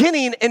a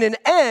beginning and an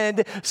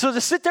end. So to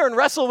sit there and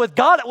wrestle with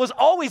God, it was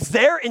always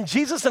there in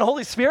Jesus and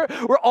Holy Spirit.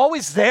 We're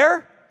always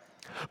there.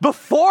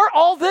 Before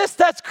all this,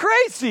 that's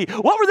crazy.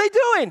 What were they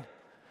doing?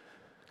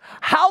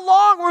 How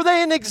long were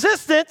they in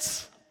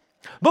existence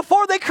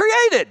before they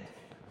created?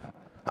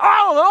 I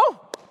don't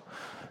know.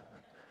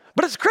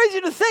 But it's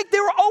crazy to think they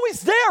were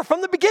always there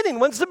from the beginning.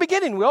 When's the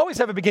beginning? We always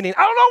have a beginning.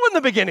 I don't know when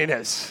the beginning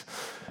is.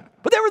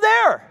 But they were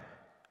there.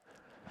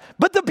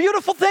 But the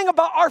beautiful thing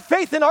about our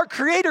faith in our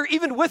Creator,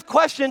 even with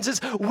questions,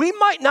 is we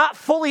might not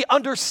fully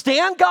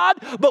understand God,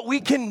 but we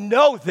can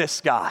know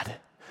this God.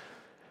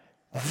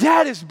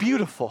 That is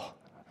beautiful.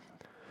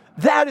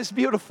 That is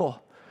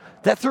beautiful.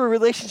 That through a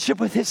relationship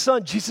with His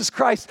Son, Jesus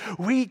Christ,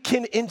 we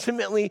can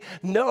intimately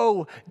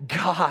know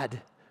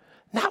God.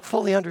 Not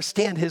fully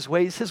understand His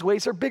ways. His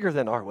ways are bigger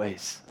than our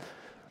ways.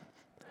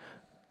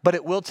 But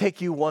it will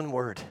take you one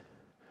word.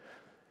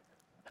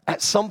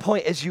 At some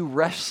point, as you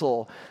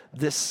wrestle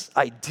this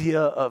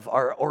idea of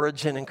our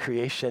origin and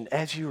creation,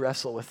 as you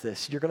wrestle with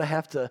this, you're going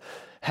to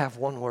have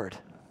one word.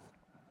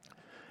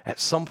 At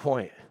some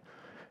point,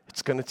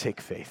 it's going to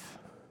take faith.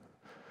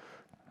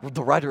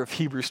 The writer of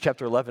Hebrews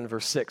chapter 11,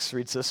 verse 6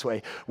 reads this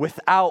way,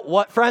 without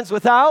what, friends?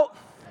 Without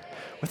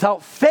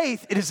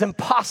faith, it is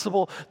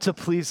impossible to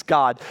please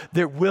God.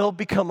 There will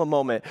become a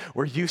moment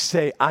where you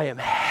say, I am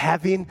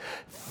having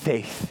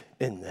faith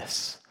in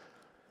this.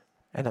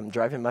 And I'm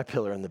driving my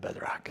pillar in the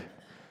bedrock.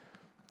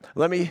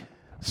 Let me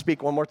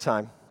speak one more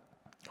time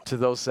to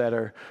those that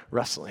are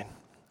wrestling.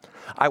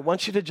 I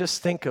want you to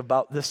just think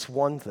about this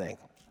one thing.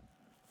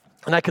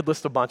 And I could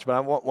list a bunch, but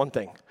I want one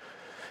thing.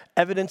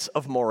 Evidence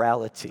of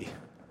morality.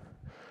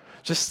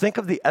 Just think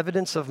of the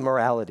evidence of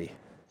morality.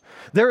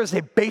 There is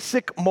a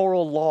basic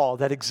moral law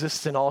that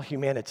exists in all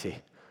humanity.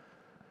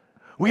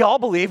 We all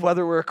believe,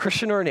 whether we're a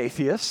Christian or an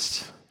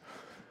atheist,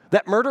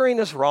 that murdering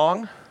is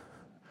wrong.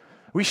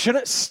 We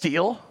shouldn't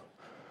steal.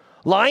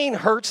 Lying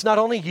hurts not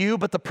only you,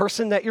 but the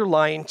person that you're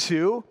lying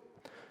to.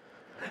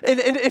 And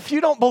if you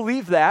don't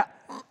believe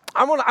that,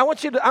 I'm going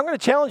to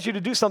challenge you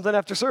to do something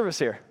after service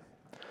here.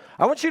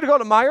 I want you to go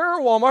to Meijer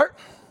or Walmart,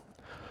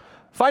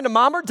 find a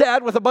mom or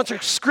dad with a bunch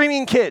of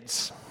screaming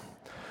kids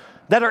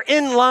that are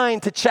in line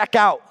to check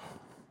out.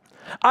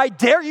 I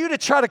dare you to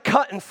try to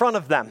cut in front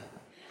of them.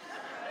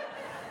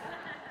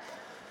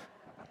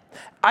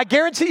 I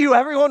guarantee you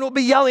everyone will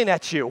be yelling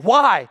at you.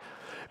 Why?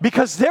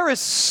 Because there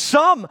is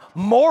some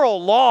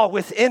moral law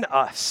within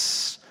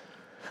us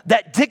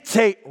that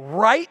dictate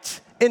right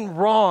and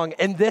wrong,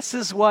 and this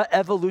is what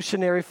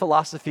evolutionary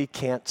philosophy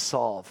can't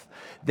solve.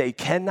 They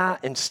cannot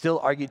and still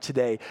argue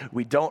today,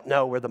 we don't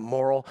know where the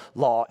moral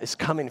law is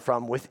coming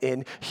from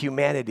within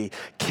humanity.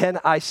 Can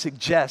I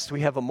suggest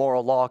we have a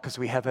moral law because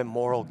we have a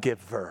moral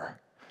giver,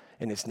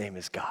 and his name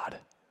is God.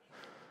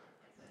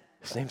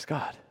 His name's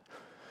God.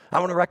 I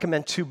want to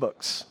recommend 2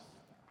 books.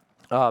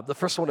 The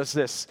first one is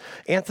this.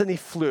 Anthony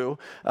Flew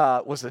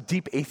was a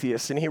deep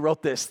atheist, and he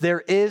wrote this.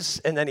 There is,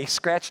 and then he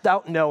scratched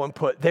out no and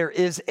put, there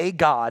is a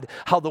God,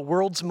 how the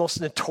world's most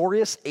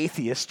notorious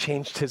atheist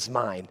changed his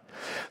mind.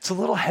 It's a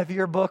little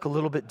heavier book, a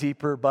little bit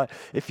deeper, but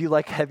if you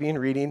like heavy in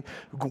reading,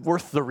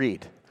 worth the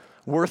read.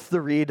 Worth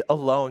the read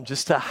alone,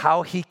 just to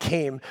how he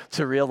came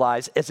to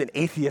realize as an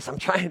atheist,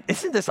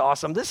 isn't this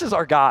awesome? This is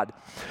our God.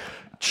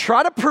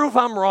 Try to prove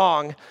I'm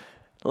wrong.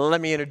 Let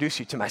me introduce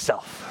you to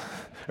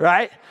myself,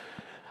 right?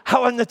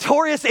 How a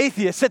notorious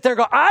atheist sit there and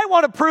go, I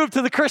want to prove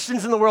to the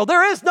Christians in the world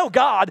there is no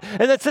God,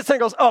 and then sits there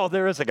and goes, oh,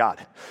 there is a God.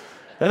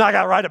 And I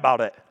got right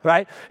about it,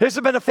 right? There's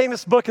been a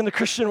famous book in the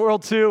Christian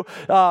world too.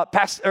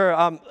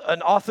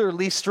 An author,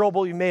 Lee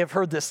Strobel, you may have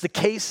heard this, The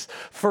Case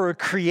for a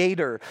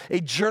Creator. A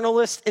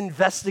journalist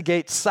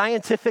investigates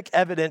scientific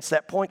evidence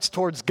that points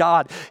towards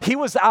God. He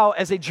was out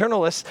as a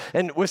journalist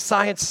and with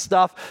science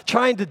stuff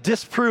trying to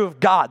disprove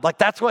God. Like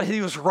that's what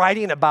he was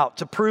writing about,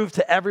 to prove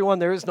to everyone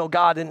there is no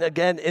God. And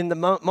again, in the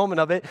moment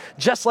of it,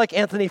 just like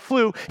Anthony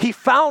Flew, he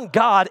found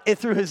God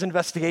through his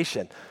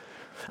investigation.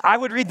 I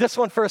would read this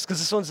one first because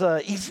this one's a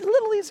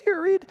little easier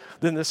to read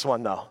than this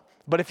one, though.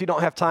 But if you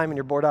don't have time and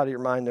you're bored out of your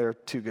mind, there are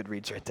 2 good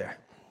reads right there.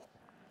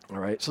 All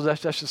right, so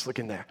that's just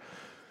looking there.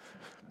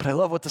 But I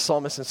love what the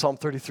psalmist in Psalm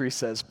 33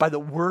 says. By the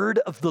word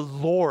of the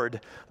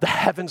Lord, the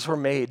heavens were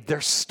made,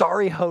 their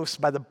starry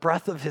host by the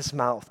breath of his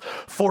mouth.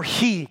 For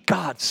he,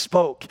 God,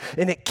 spoke,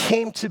 and it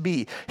came to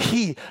be.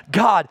 He,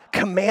 God,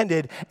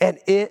 commanded, and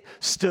it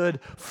stood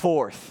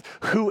forth.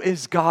 Who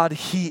is God?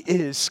 He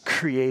is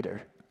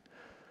creator.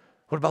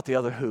 What about the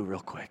other who, real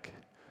quick?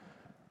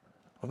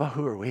 What about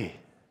who are we?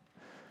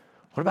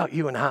 What about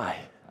you and I?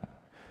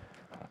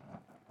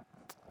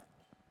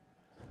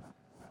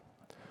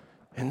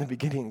 In the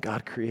beginning,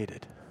 God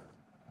created.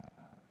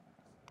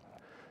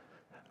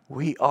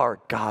 We are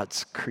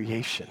God's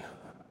creation.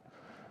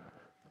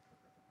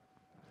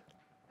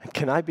 And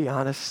can I be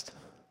honest?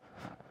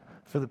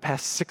 For the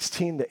past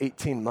 16 to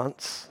 18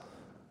 months,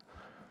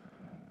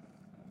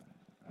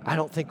 I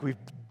don't think we've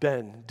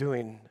been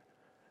doing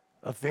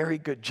a very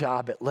good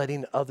job at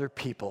letting other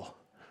people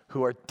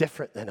who are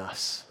different than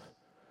us,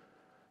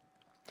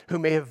 who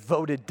may have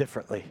voted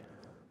differently,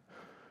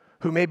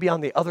 who may be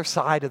on the other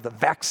side of the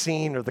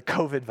vaccine or the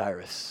COVID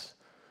virus,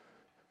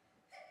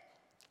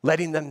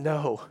 letting them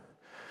know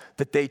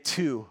that they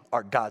too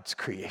are God's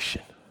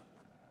creation.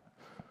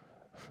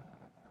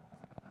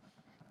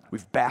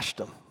 We've bashed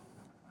them,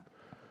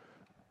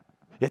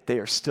 yet they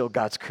are still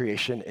God's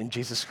creation, and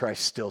Jesus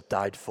Christ still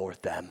died for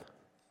them.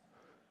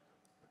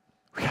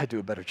 We got to do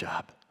a better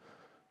job.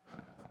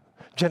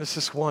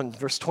 Genesis 1,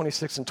 verse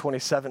 26 and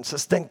 27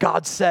 says, then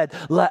God said,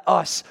 let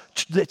us,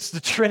 it's the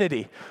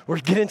Trinity. We'll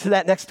get into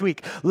that next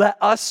week. Let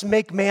us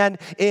make man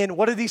in,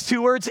 what are these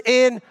two words?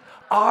 In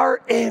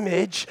our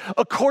image,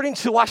 according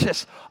to, watch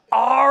this,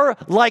 our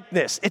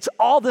likeness. It's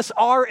all this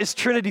R is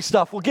Trinity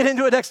stuff. We'll get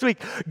into it next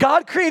week.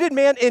 God created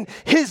man in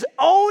his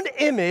own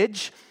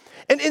image,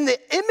 and in the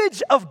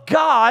image of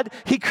God,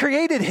 he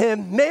created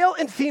him, male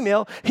and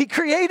female, he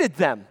created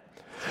them.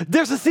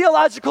 There's a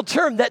theological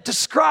term that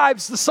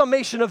describes the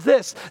summation of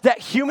this, that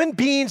human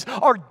beings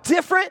are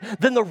different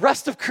than the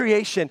rest of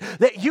creation,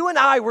 that you and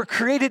I were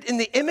created in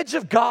the image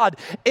of God,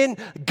 in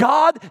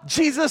God,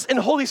 Jesus, and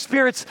Holy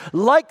Spirit's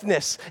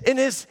likeness, in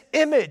his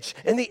image,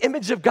 in the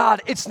image of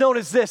God. It's known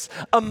as this,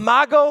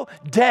 Imago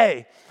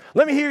Dei.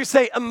 Let me hear you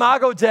say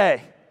Imago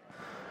Dei.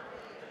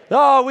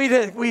 Oh, we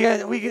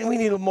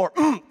need a more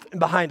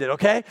behind it,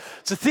 okay?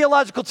 It's a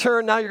theological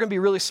term. Now you're going to be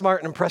really smart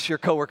and impress your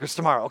coworkers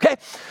tomorrow, okay?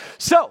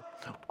 So,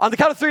 on the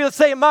count of three, let's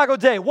say Imago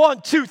Dei.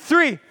 1, 2,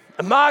 3.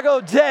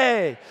 Imago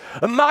Dei.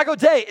 Imago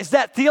Dei is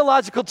that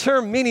theological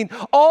term meaning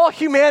all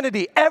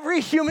humanity, every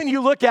human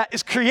you look at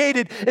is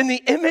created in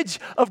the image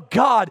of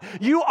God.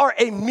 You are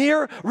a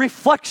mere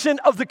reflection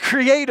of the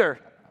Creator.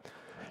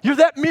 You're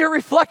that mere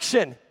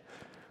reflection.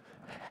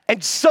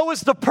 And so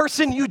is the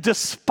person you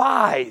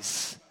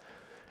despise.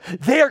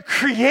 They are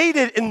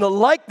created in the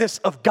likeness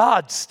of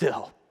God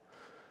still.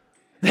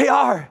 They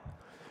are.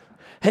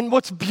 And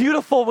what's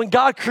beautiful when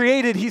God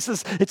created, he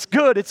says, it's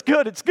good, it's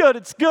good, it's good,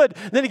 it's good.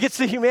 Then he gets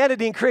to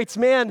humanity and creates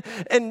man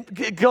and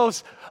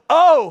goes,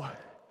 oh,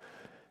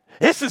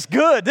 this is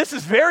good, this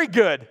is very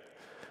good.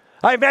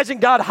 I imagine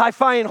God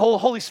high-fiving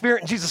Holy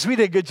Spirit and Jesus, we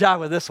did a good job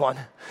with this one.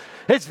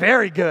 It's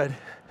very good.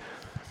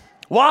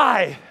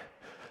 Why?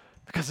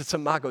 Because it's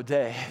Imago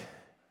Dei.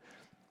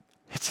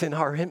 It's in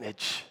our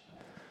image.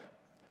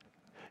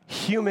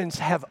 Humans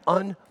have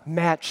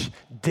unmatched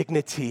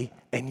dignity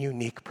and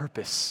unique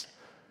purpose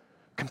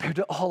compared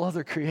to all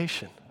other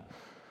creation.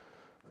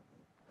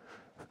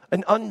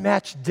 An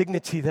unmatched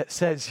dignity that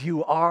says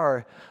you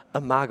are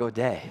Imago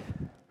Dei.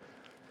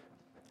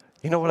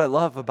 You know what I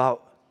love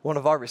about one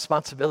of our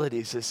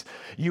responsibilities is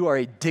you are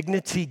a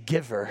dignity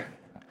giver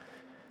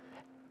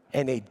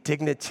and a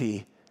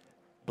dignity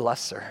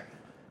blesser.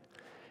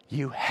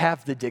 You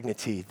have the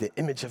dignity, the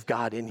image of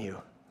God in you.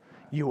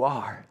 You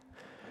are.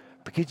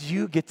 Because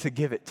you get to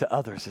give it to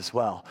others as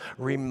well.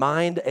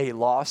 Remind a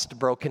lost,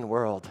 broken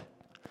world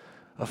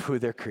of who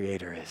their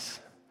Creator is.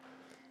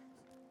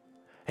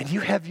 And you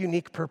have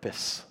unique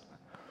purpose.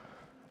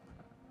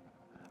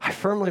 I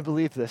firmly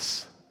believe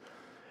this.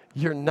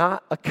 You're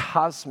not a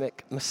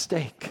cosmic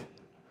mistake.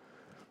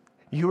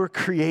 You were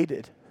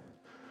created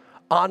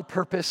on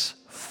purpose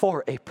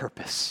for a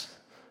purpose.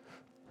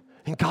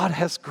 And God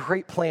has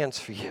great plans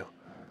for you.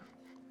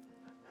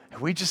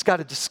 We just got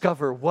to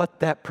discover what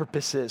that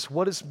purpose is.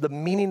 What is the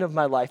meaning of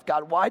my life?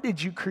 God, why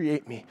did you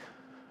create me?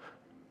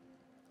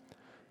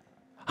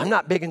 I'm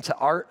not big into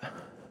art.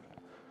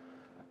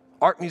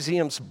 Art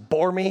museums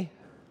bore me.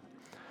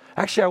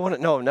 Actually, I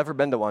wouldn't know. I've never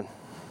been to one.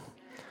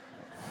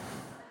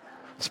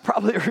 It's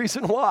probably a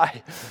reason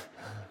why.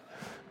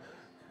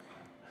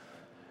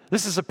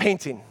 This is a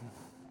painting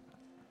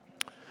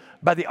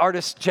by the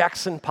artist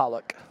Jackson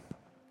Pollock.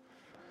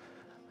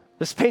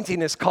 This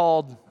painting is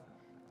called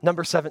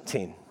Number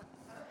 17.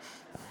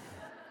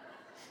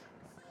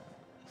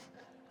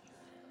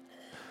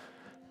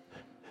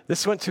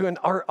 This went to an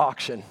art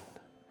auction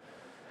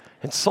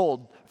and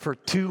sold for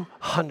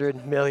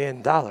 $200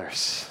 million.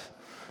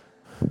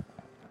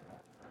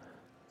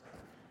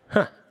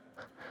 Huh.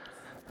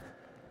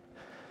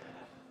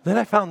 Then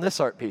I found this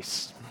art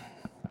piece.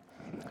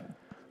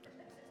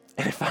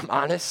 And if I'm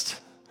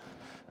honest,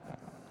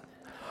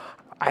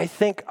 I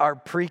think our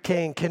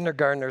pre-K and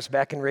kindergartners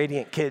back in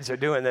Radiant Kids are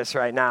doing this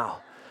right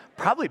now.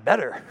 Probably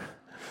better.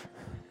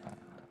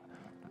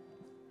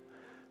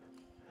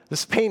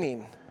 This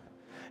painting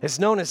is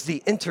known as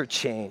The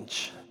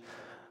Interchange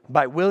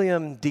by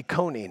William de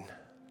Koning.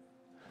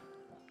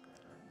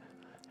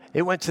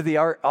 It went to the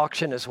art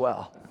auction as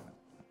well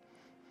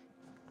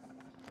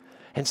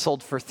and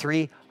sold for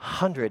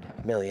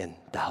 $300 million.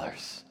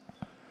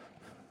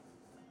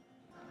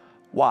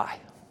 Why?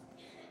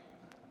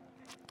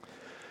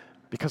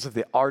 Because of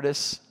the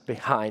artists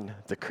behind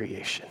the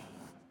creation.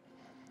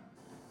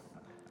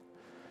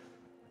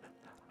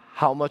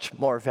 How much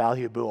more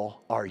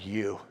valuable are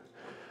you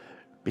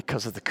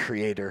because of the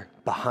Creator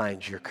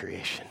behind your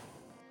creation?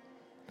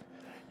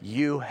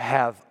 You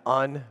have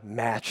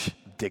unmatched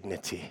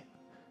dignity.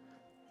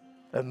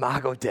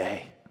 Imago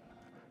Dei.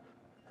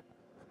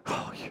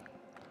 Oh, you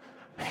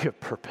have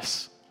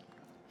purpose.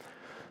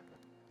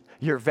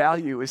 Your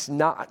value is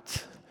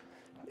not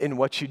in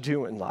what you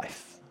do in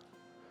life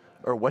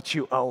or what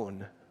you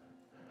own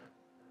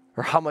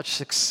or how much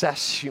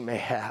success you may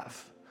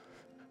have.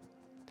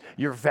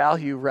 Your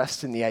value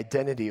rests in the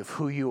identity of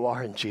who you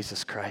are in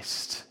Jesus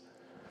Christ.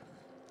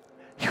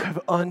 You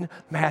have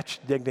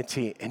unmatched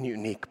dignity and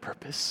unique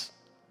purpose.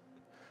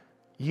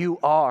 You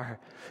are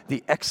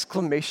the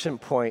exclamation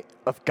point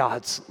of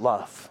God's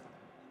love.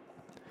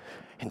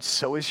 and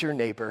so is your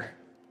neighbor,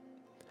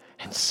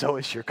 and so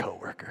is your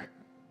coworker.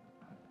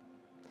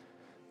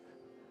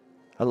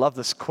 I love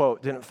this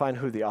quote. Didn't find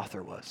who the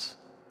author was.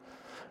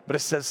 But it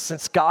says,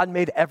 since God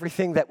made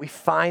everything that we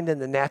find in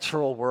the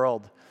natural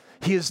world,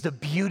 he is the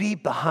beauty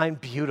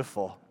behind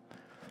beautiful.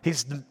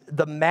 He's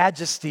the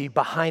majesty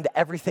behind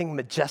everything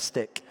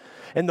majestic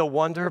and the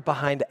wonder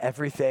behind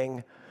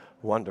everything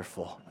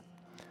wonderful.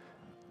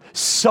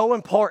 So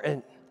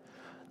important.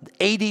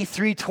 AD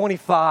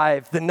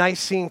 325, the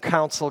Nicene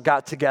Council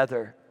got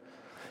together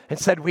and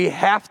said, we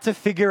have to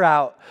figure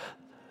out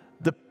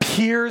the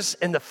piers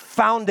and the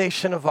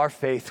foundation of our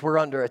faith. We're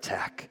under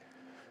attack.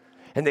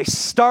 And they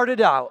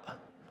started out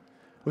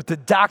with the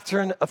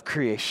doctrine of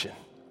creation.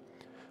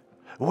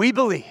 We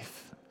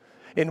believe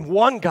in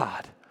one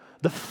God,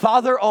 the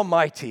Father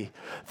Almighty,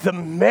 the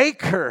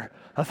maker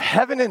of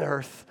heaven and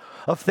earth,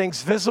 of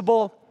things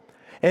visible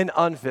and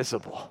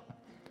invisible.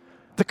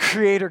 The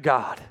Creator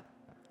God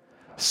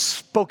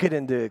spoke it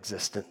into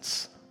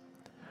existence.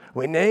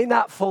 We may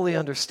not fully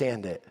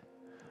understand it,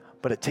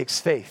 but it takes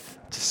faith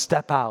to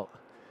step out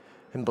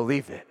and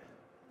believe it.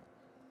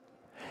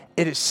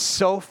 It is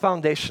so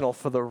foundational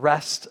for the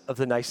rest of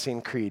the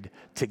Nicene Creed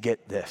to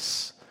get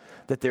this,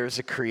 that there is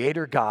a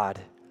Creator God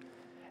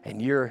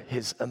and you're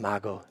his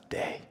imago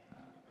Dei.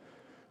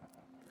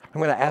 I'm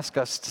going to ask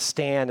us to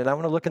stand, and I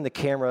want to look in the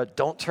camera.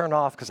 Don't turn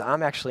off because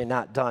I'm actually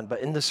not done,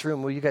 but in this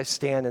room, will you guys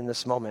stand in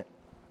this moment?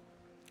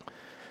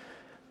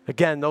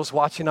 Again, those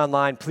watching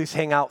online, please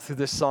hang out through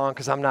this song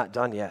because I'm not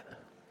done yet.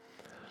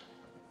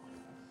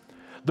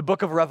 The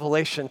book of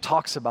Revelation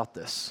talks about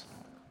this.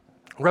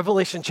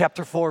 Revelation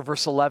chapter 4,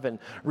 verse 11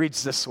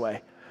 reads this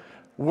way.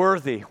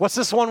 Worthy. What's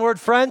this one word,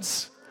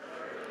 friends?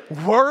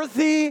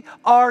 Worthy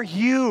are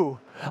you,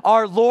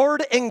 our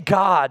Lord and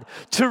God,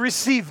 to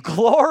receive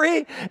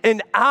glory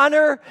and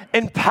honor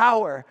and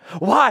power.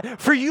 Why?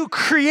 For you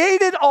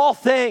created all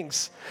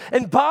things,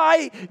 and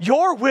by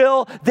your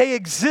will they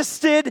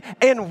existed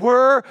and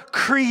were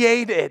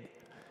created.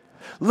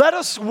 Let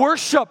us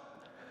worship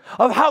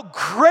of how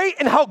great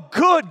and how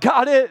good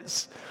God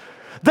is,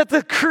 that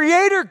the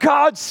Creator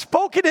God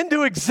spoke it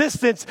into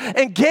existence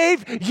and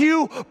gave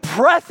you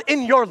breath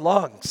in your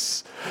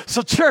lungs.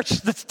 So church,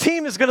 this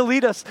team is going to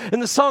lead us in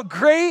the song,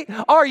 Great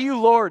Are You,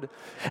 Lord.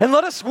 And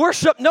let us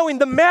worship knowing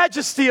the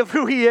majesty of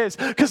who he is.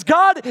 Because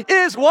God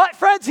is what,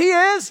 friends? He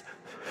is?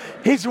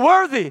 He's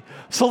worthy.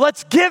 So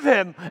let's give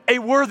him a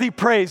worthy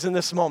praise in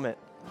this moment.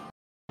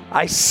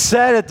 I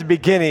said at the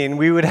beginning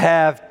we would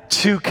have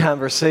two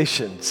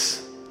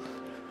conversations.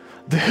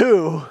 The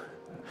who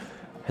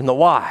and the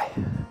why.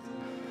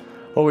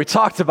 Well, we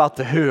talked about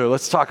the who.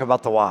 Let's talk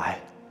about the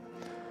why.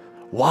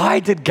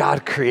 Why did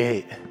God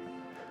create?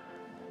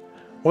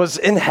 Was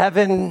in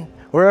heaven,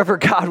 wherever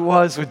God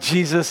was with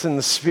Jesus and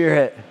the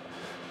Spirit,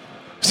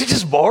 was he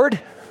just bored?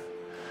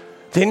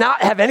 Did he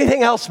not have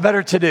anything else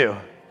better to do?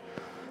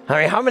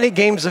 I mean, how many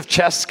games of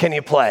chess can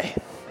you play?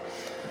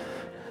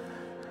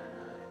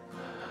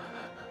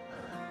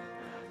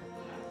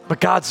 But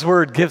God's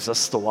word gives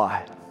us the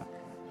why.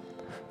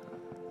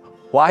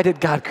 Why did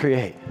God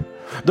create?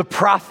 The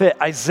prophet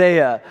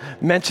Isaiah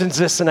mentions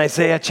this in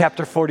Isaiah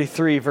chapter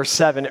 43, verse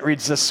 7. It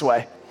reads this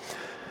way.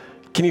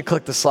 Can you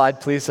click the slide,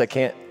 please? I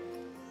can't.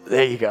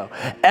 There you go.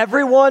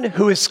 Everyone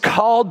who is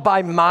called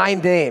by my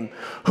name,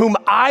 whom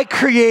I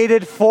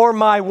created for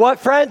my what,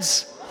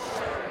 friends?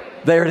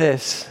 There it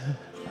is.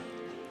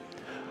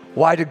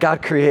 Why did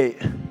God create?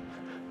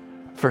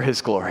 For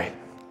his glory.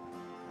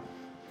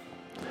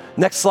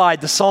 Next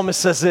slide, the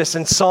psalmist says this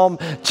in Psalm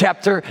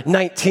chapter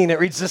 19. It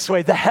reads this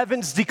way. The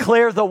heavens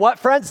declare the what,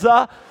 friends?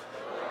 There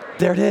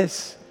it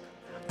is.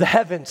 The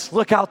heavens,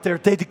 look out there.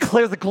 They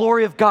declare the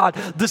glory of God.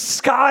 The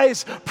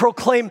skies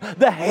proclaim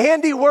the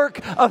handiwork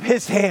of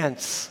his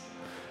hands.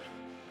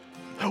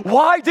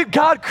 Why did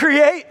God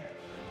create?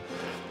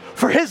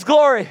 For his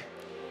glory.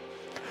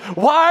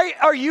 Why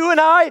are you and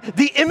I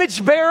the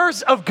image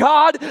bearers of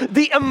God,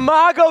 the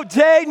imago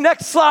Dei?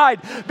 Next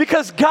slide.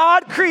 Because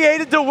God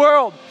created the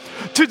world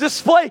to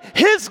display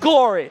his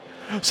glory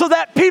so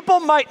that people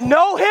might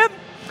know him,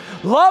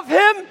 love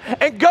him,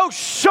 and go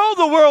show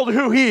the world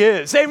who he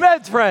is.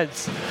 Amen,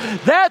 friends.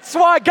 That's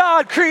why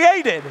God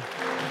created.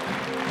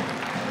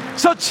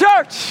 So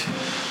church,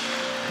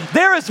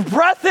 there is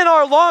breath in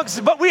our lungs,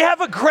 but we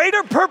have a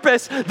greater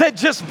purpose than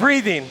just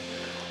breathing.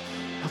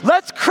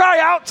 Let's cry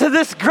out to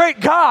this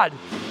great God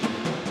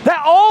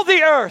that all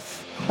the earth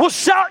will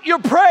shout your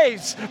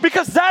praise,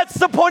 because that's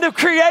the point of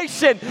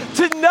creation,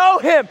 to know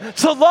him,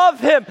 to love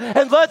him,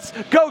 and let's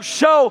go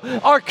show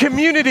our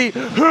community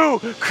who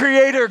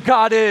Creator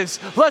God is.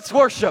 Let's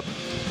worship.